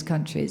in those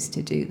countries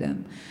to do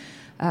them.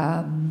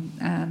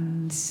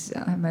 And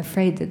I'm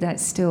afraid that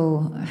that's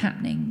still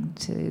happening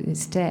to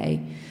this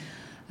day.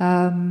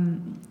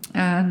 And,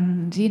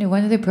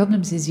 one of the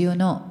problems is you're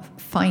not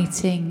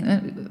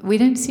fighting. We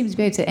don't seem to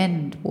be able to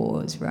end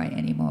wars right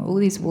anymore. All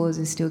these wars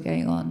are still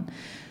going on.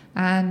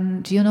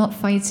 And you're not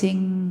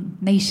fighting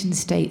nation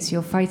states,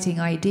 you're fighting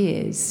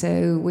ideas.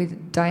 So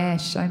with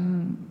Daesh,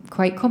 I'm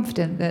quite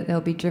confident that they'll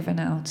be driven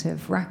out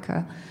of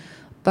Raqqa.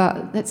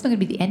 But that's not going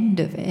to be the end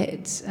of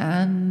it.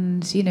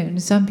 And,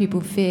 some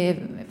people fear,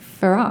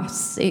 for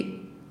us, it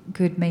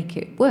could make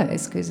it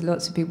worse, because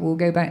lots of people will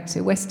go back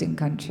to Western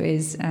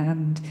countries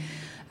and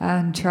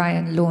try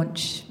and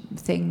launch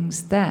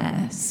things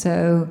there.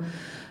 So,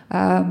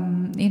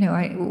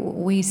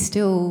 we're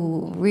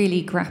still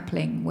really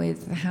grappling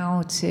with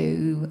how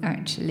to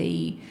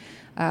actually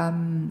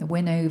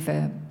win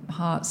over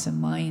hearts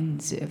and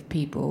minds of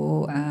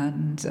people.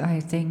 And I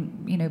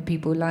think,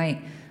 people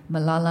like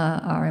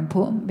Malala are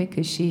important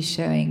because she's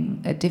showing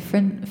a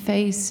different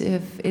face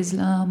of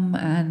Islam,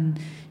 and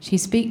she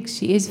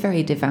is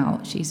very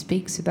devout. She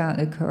speaks about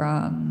the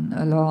Quran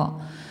a lot,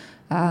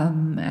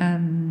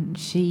 and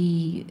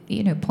she,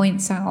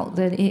 points out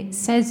that it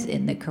says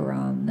in the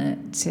Quran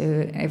that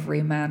to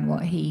every man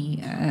what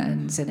he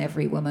earns and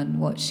every woman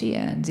what she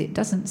earns. It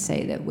doesn't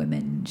say that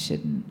women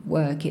shouldn't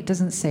work. It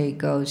doesn't say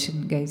girls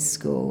shouldn't go to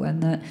school,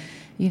 and that,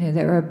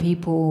 there are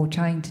people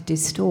trying to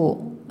distort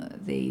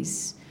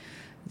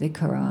the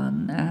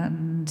Quran.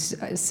 And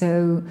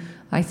so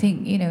I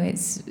think,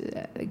 it's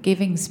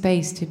giving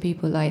space to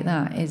people like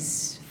that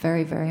is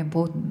very, very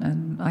important.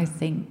 And I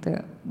think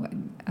that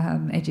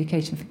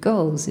education for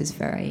girls is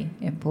very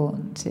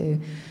important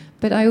too.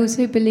 But I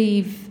also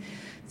believe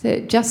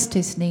that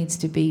justice needs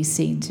to be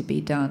seen to be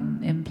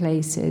done in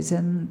places,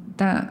 and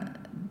that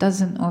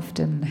doesn't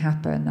often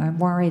happen. I'm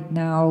worried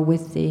now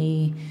with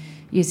the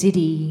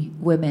Yazidi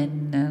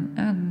women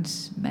and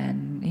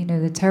men,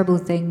 the terrible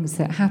things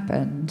that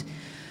happened.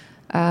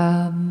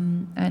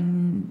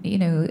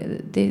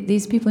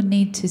 These people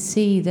need to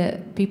see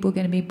that people are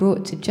going to be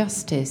brought to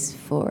justice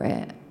for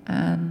it.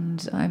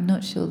 and I'm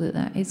not sure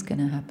that is going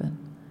to happen.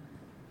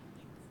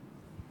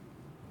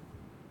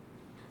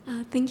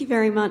 Thank you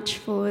very much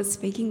for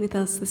speaking with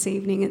us this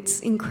evening.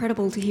 It's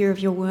incredible to hear of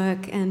your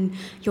work and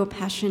your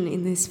passion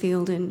in this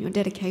field, and your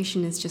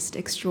dedication is just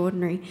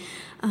extraordinary.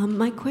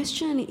 My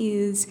question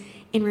is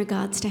in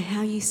regards to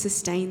how you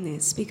sustain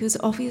this, because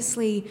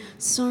obviously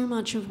so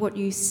much of what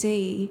you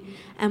see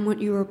and what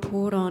you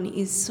report on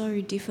is so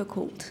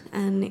difficult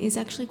and is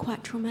actually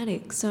quite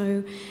traumatic.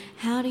 So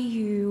how do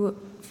you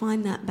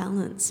find that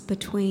balance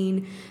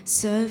between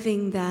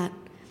serving that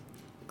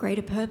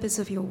greater purpose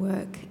of your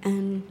work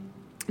and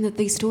that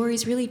these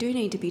stories really do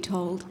need to be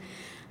told,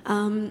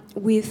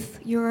 with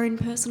your own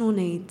personal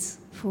needs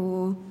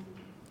for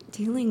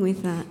dealing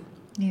with that?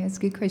 Yeah, it's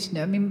a good question.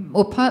 I mean,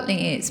 well,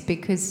 partly it's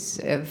because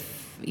of,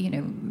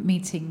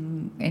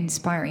 meeting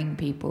inspiring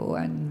people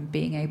and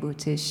being able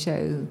to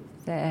show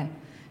their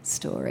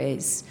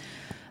stories.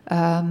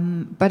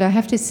 But I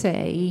have to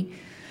say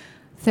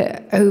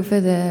that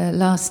over the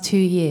last 2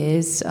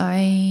 years,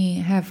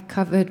 I have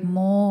covered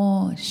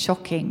more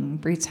shocking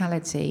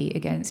brutality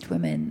against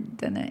women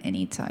than at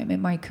any time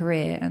in my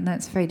career, and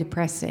that's very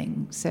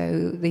depressing.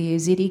 So the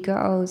Yazidi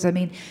girls, I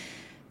mean,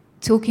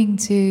 talking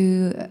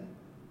to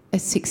a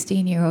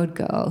 16-year-old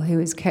girl who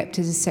was kept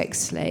as a sex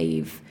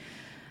slave,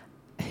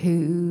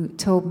 who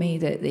told me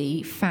that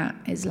the fat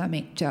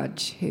Islamic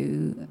judge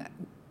who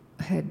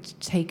had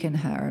taken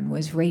her and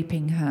was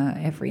raping her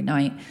every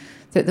night,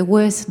 that the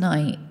worst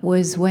night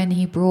was when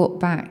he brought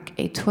back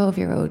a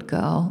 12-year-old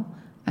girl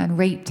and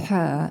raped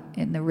her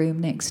in the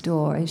room next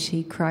door as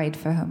she cried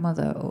for her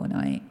mother all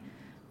night.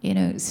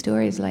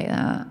 Stories like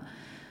that.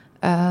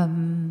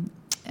 And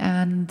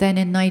then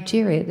in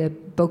Nigeria, the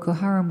Boko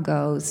Haram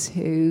girls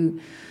who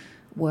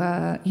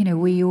were,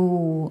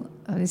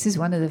 this is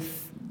one of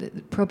the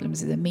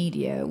problems of the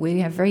media. We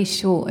have very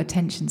short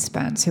attention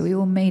span, so we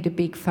all made a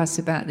big fuss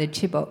about the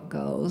Chibok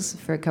girls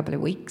for a couple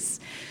of weeks,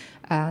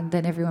 and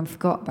then everyone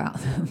forgot about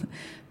them.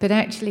 But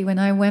actually, when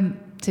I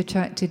went to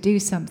try to do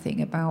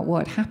something about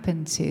what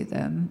happened to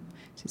them,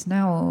 it's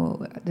now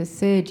the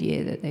 3rd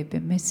year that they've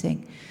been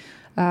missing,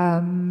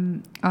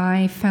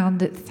 I found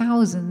that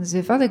thousands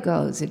of other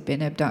girls had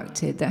been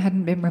abducted that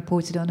hadn't been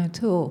reported on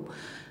at all.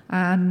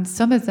 And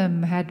some of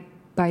them had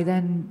by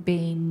then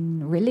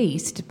been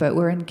released, but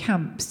were in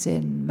camps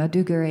in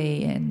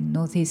Maiduguri in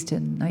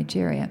northeastern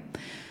Nigeria.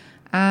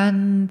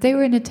 And they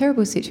were in a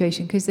terrible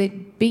situation because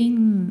they'd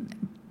been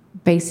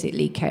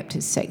basically kept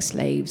as sex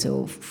slaves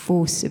or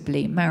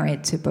forcibly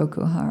married to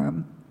Boko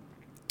Haram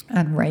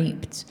and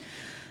raped.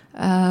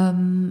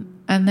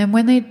 And then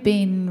when they'd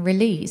been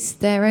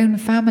released, their own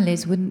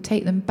families wouldn't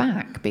take them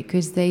back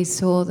because they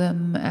saw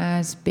them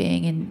as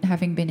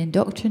having been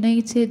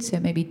indoctrinated, so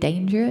maybe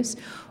dangerous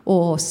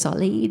or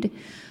sullied.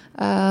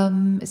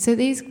 So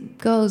these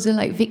girls are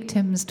like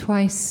victims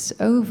twice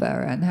over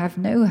and have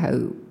no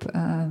hope.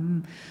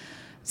 That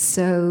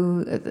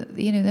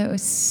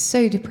was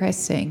so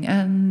depressing,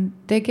 and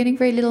they're getting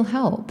very little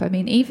help. I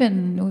mean,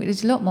 even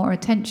there's a lot more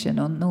attention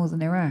on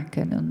northern Iraq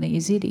and on the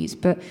Yazidis,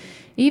 but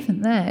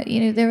even there,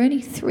 there are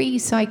only 3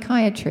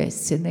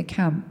 psychiatrists in the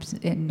camps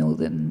in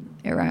northern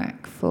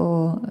Iraq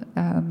for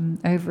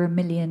over 1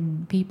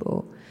 million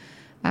people.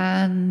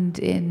 And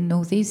in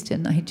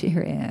northeastern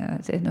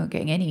Nigeria, they're not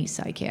getting any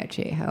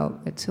psychiatric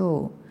help at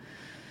all.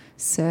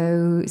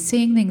 So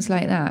seeing things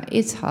like that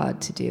is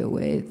hard to deal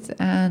with.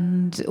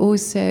 And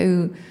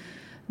also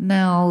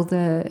now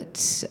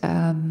that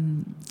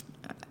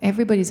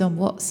everybody's on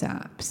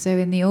WhatsApp. So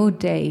in the old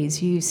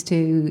days, you used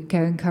to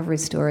go and cover a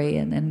story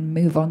and then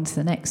move on to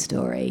the next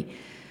story.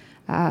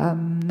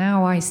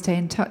 Now I stay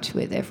in touch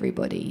with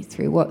everybody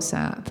through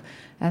WhatsApp.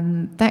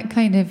 And that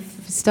kind of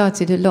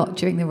started a lot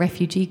during the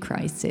refugee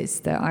crisis,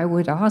 that I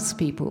would ask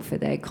people for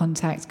their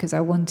contacts because I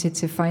wanted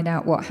to find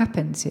out what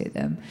happened to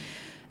them.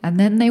 And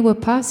then they were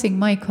passing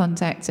my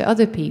contact to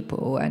other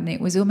people, and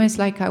it was almost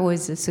like I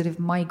was a sort of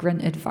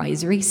migrant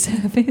advisory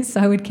service.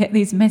 I would get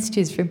these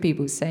messages from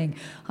people saying,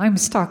 I'm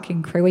stuck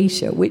in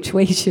Croatia, which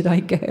way should I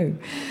go?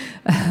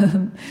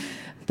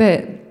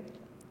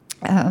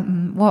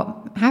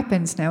 What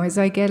happens now is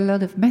I get a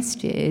lot of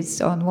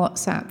messages on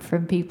WhatsApp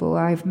from people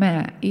I've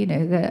met,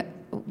 that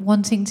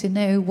wanting to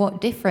know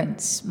what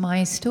difference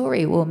my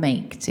story will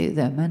make to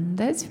them, and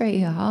that's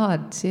very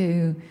hard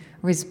to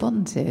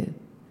respond to.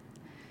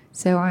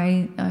 So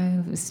I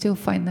still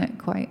find that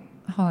quite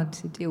hard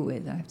to deal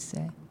with, I have to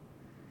say.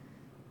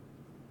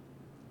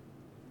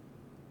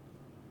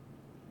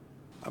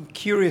 I'm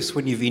curious,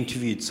 when you've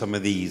interviewed some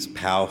of these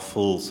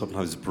powerful,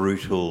 sometimes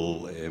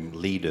brutal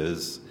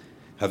leaders,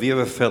 have you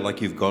ever felt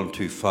like you've gone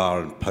too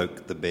far and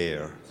poked the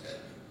bear?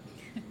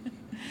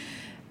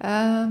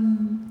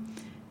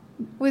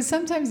 Well,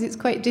 sometimes it's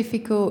quite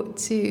difficult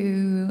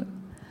to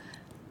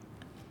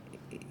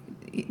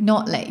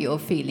not let your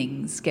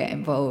feelings get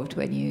involved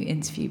when you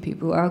interview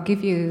people. I'll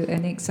give you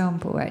an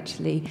example,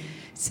 actually.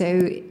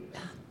 So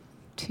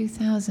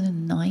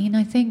 2009,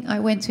 I think, I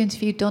went to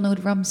interview Donald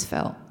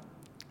Rumsfeld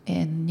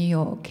in New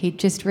York. He'd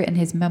just written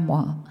his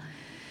memoir.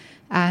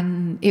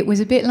 And it was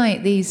a bit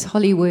like these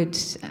Hollywood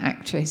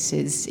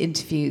actresses'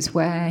 interviews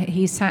where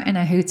he sat in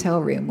a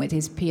hotel room with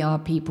his PR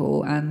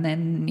people, and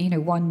then,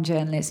 one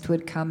journalist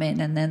would come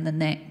in and then the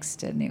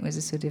next, and it was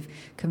a sort of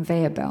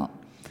conveyor belt.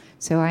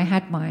 So I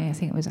had I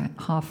think it was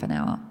half an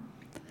hour.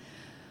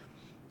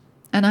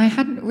 And I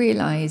hadn't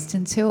realised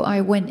until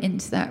I went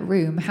into that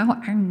room how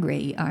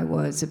angry I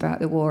was about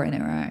the war in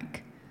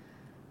Iraq.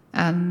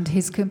 And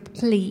his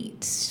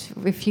complete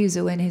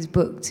refusal in his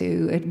book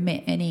to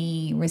admit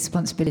any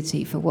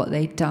responsibility for what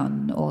they'd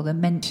done, or the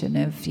mention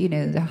of, the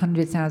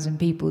 100,000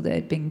 people that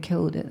had been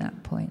killed at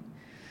that point.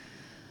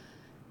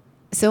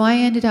 So I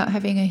ended up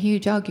having a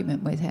huge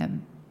argument with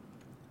him.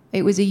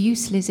 It was a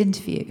useless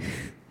interview.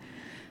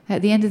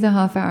 At the end of the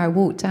half hour, I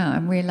walked out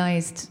and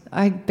realised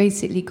I'd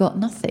basically got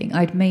nothing.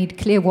 I'd made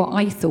clear what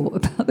I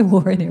thought about the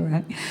war in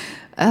Iraq.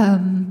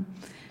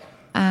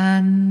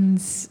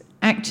 And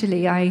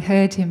actually, I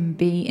heard him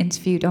be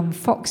interviewed on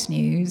Fox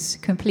News,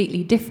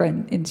 completely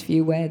different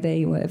interview where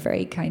they were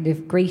very kind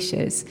of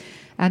gracious.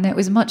 And it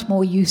was a much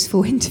more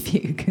useful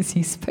interview because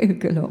he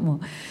spoke a lot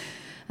more.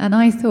 And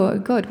I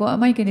thought, God, what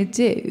am I going to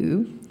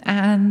do?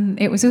 And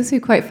it was also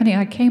quite funny.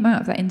 I came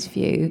out of that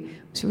interview,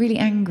 was really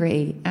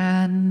angry.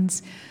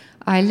 And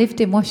I lived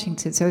in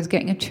Washington, so I was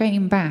getting a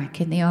train back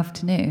in the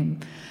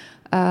afternoon.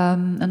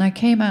 And I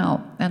came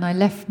out and I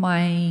left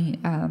my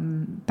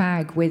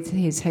bag with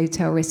his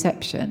hotel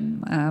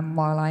reception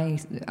while I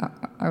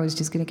was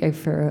just going to go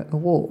for a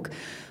walk.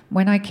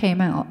 When I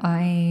came out,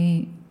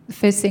 the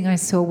first thing I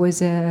saw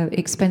was an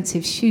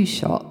expensive shoe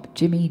shop,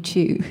 Jimmy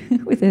Choo,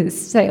 with a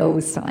sale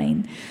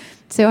sign.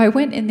 So I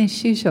went in this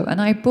shoe shop and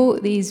I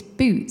bought these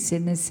boots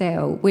in the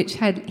sale, which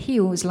had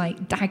heels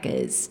like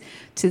daggers.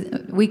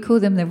 We call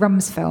them the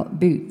Rumsfeld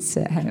boots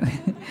at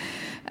home.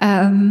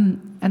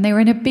 And they were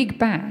in a big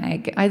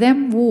bag. I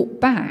then walked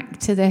back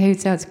to the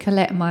hotel to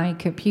collect my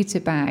computer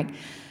bag.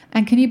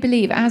 And can you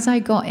believe, as I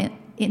got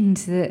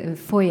into the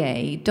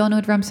foyer,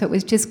 Donald Rumsfeld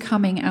was just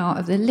coming out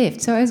of the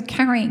lift. So I was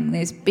carrying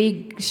this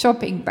big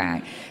shopping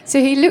bag.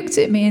 So he looked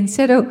at me and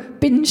said, "Oh,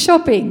 been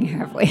shopping,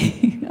 have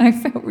we?" I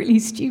felt really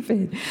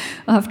stupid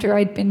after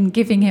I'd been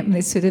giving him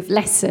this sort of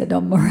lesson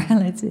on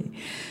morality.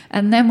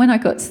 And then when I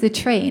got to the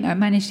train, I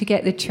managed to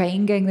get the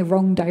train going the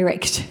wrong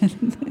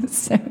direction.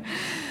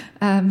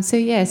 So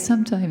yeah,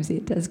 sometimes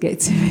it does get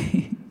to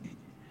me.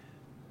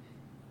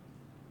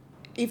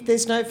 If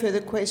there's no further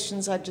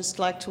questions, I'd just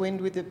like to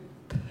end with a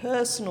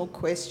personal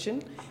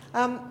question.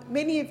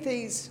 Many of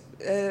these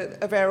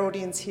of our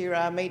audience here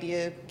are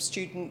media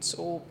students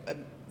or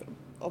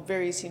of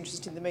various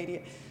interest in the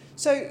media.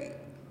 So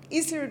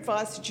is there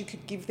advice that you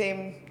could give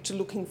them to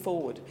looking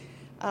forward?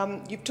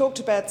 You've talked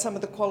about some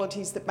of the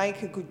qualities that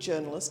make a good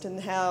journalist and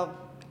how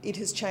it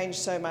has changed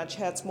so much,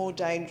 how it's more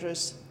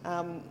dangerous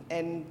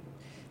and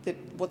that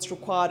what's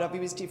required of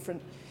you is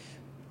different.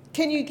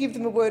 Can you give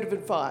them a word of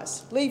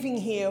advice? Leaving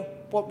here,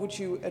 what would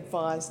you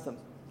advise them?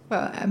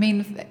 Well, I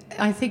mean,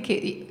 I think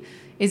it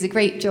is a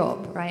great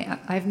job, right?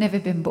 I've never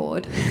been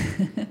bored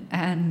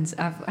and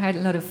I've had a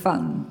lot of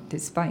fun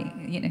despite,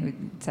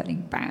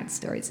 telling bad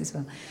stories as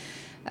well.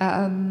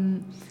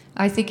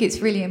 I think it's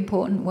really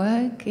important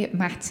work. It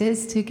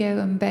matters to go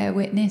and bear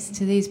witness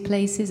to these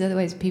places,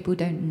 otherwise people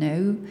don't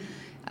know.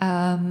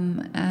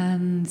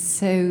 And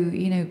so,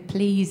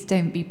 please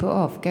don't be put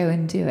off. Go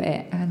and do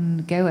it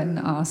and go and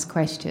ask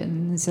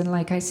questions. And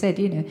like I said,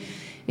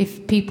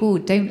 if people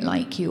don't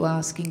like you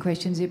asking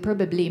questions, it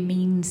probably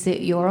means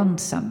that you're on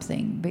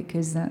something,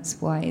 because that's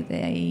why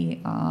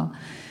they are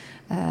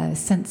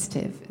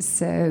sensitive.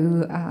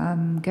 So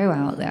go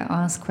out there,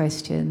 ask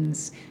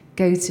questions,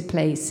 go to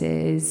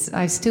places.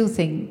 I still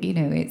think,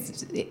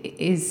 it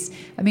is,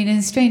 in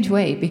a strange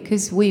way,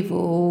 because we've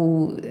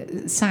all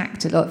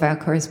sacked a lot of our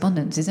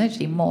correspondents, there's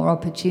actually more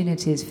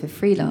opportunities for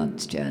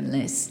freelance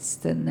journalists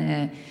than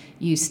there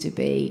used to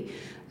be.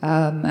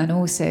 And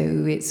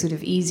also it's sort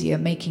of easier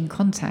making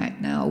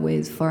contact now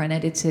with foreign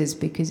editors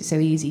because it's so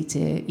easy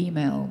to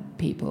email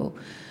people.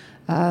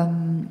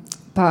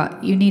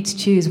 But you need to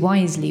choose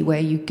wisely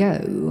where you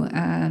go,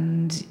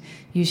 and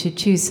you should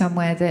choose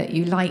somewhere that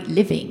you like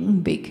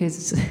living,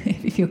 because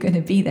if you're going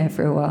to be there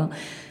for a while,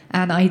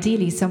 and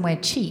ideally somewhere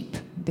cheap,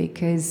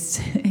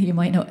 because you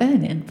might not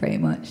earn it very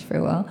much for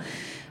a while.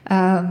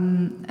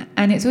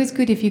 And it's always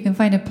good if you can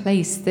find a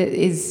place that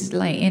is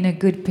in a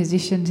good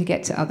position to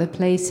get to other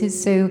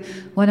places. So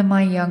one of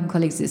my young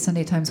colleagues at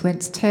Sunday Times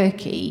went to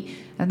Turkey,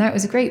 and that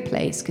was a great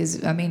place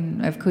because,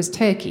 of course,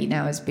 Turkey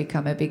now has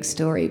become a big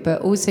story,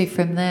 but also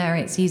from there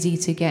it's easy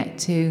to get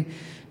to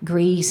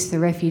Greece, the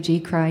refugee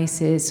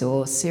crisis,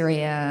 or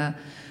Syria.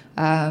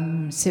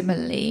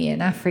 Similarly,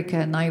 in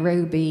Africa,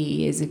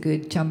 Nairobi is a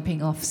good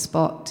jumping off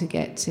spot to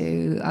get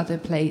to other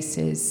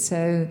places.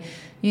 So,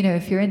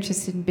 if you're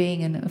interested in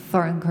being a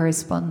foreign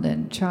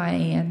correspondent, try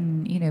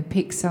and,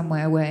 pick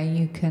somewhere where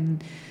you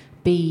can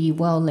be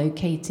well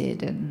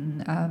located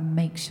and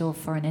make sure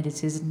foreign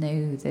editors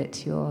know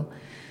that you're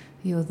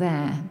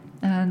there.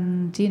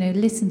 And,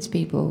 listen to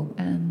people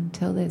and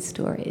tell their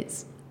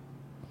stories.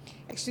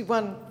 Actually,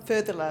 one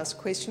further last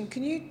question.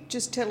 Can you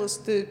just tell us,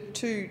 the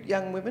two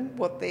young women,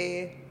 what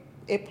their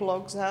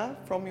epilogues are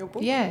from your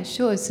book? Yeah,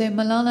 sure. So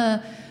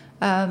Malala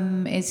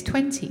is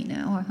 20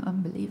 now,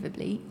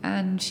 unbelievably,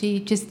 and she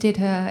just did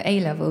her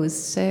A-levels,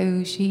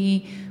 so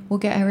she will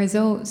get her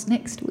results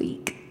next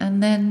week,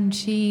 and then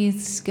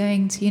she's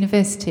going to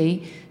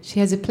university. She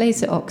has a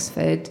place at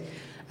Oxford.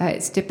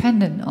 It's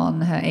dependent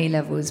on her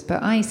A-levels,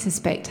 but I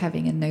suspect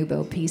having a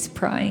Nobel Peace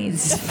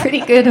Prize is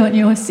pretty good on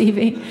your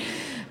CV.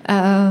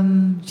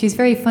 She's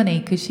very funny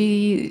because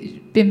she's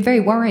been very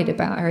worried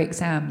about her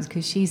exams,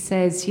 because she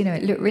says,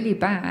 it looked really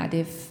bad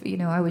if,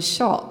 I was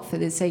shot for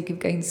the sake of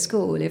going to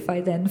school if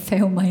I then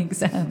fail my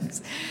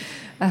exams.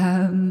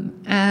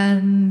 And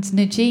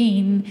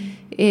Najine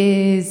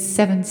is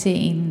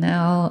 17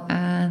 now,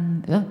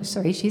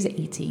 she's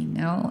 18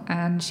 now,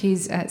 and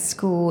she's at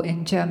school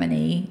in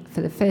Germany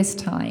for the first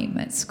time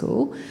at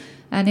school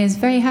and is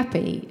very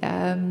happy.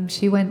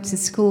 She went to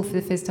school for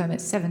the first time at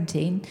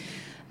 17.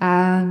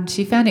 And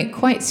she found it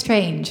quite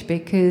strange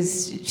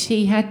because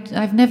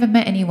I've never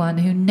met anyone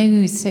who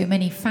knows so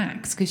many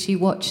facts, because she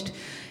watched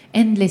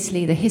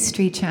endlessly the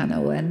History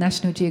Channel and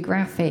National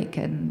Geographic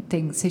and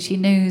things. So she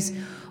knows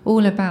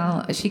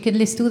she can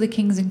list all the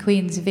kings and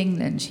queens of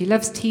England. She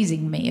loves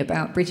teasing me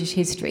about British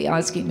history,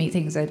 asking me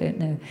things I don't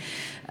know.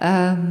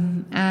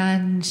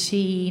 And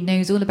she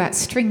knows all about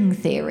string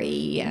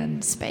theory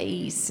and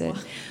space.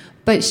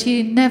 But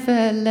she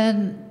never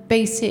learned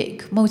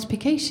basic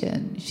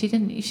multiplication. She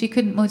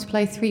couldn't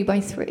multiply 3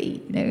 by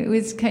 3. It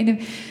was kind of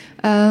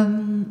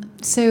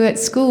so at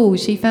school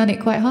she found it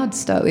quite hard to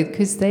start with,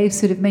 because they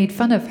sort of made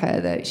fun of her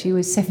that she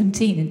was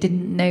 17 and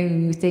didn't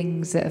know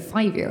things that a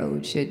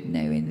 5-year-old should know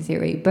in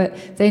theory.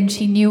 But then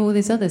she knew all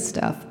this other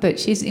stuff. But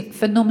she's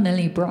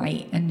phenomenally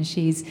bright, and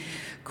she's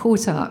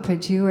caught up,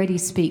 and she already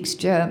speaks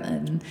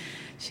German.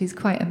 She's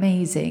quite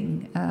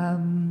amazing.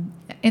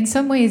 In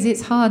some ways,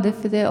 it's harder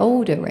for the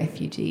older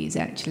refugees,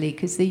 actually,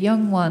 because the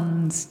young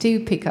ones do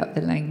pick up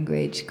the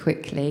language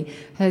quickly.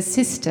 Her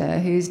sister,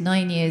 who's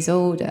 9 years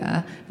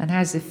older and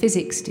has a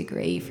physics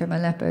degree from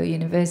Aleppo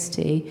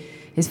University,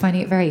 is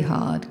finding it very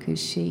hard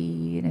because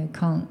she,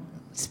 can't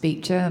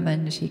speak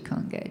German, she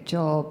can't get a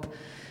job.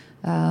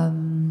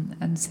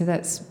 And so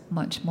that's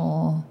much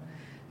more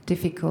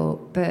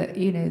difficult, but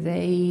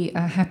they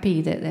are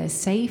happy that they're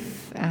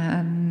safe,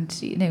 and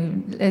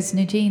as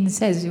Najine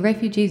says,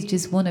 refugees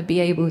just want to be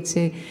able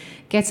to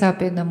get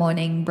up in the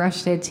morning,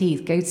 brush their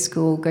teeth, go to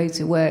school, go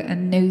to work,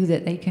 and know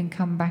that they can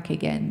come back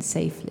again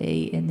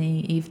safely in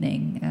the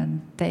evening,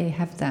 and they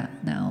have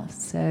that now.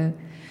 So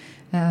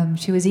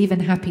she was even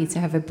happy to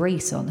have a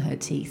brace on her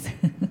teeth.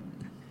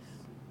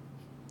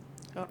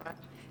 All right.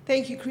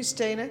 Thank you,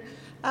 Christina.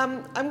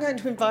 I'm going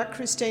to invite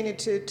Christina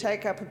to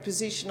take up a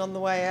position on the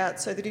way out,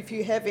 so that if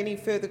you have any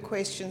further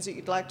questions that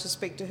you'd like to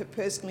speak to her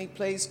personally,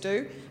 please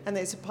do. And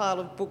there's a pile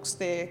of books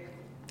there,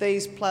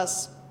 these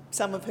plus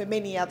some of her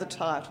many other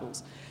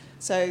titles.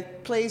 So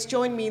please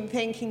join me in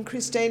thanking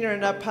Christina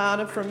and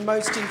Aparna for a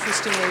most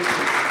interesting evening.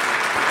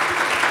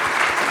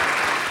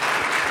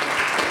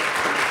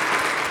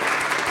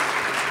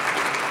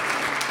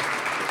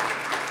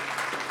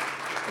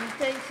 And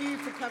thank you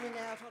for coming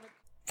out on a...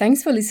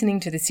 Thanks for listening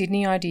to the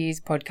Sydney Ideas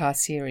podcast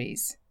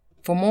series.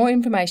 For more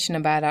information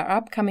about our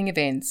upcoming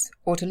events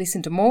or to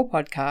listen to more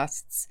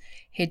podcasts,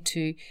 head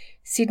to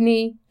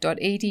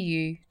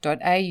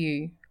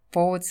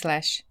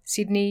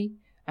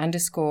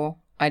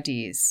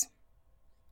sydney.edu.au/Sydney_ideas.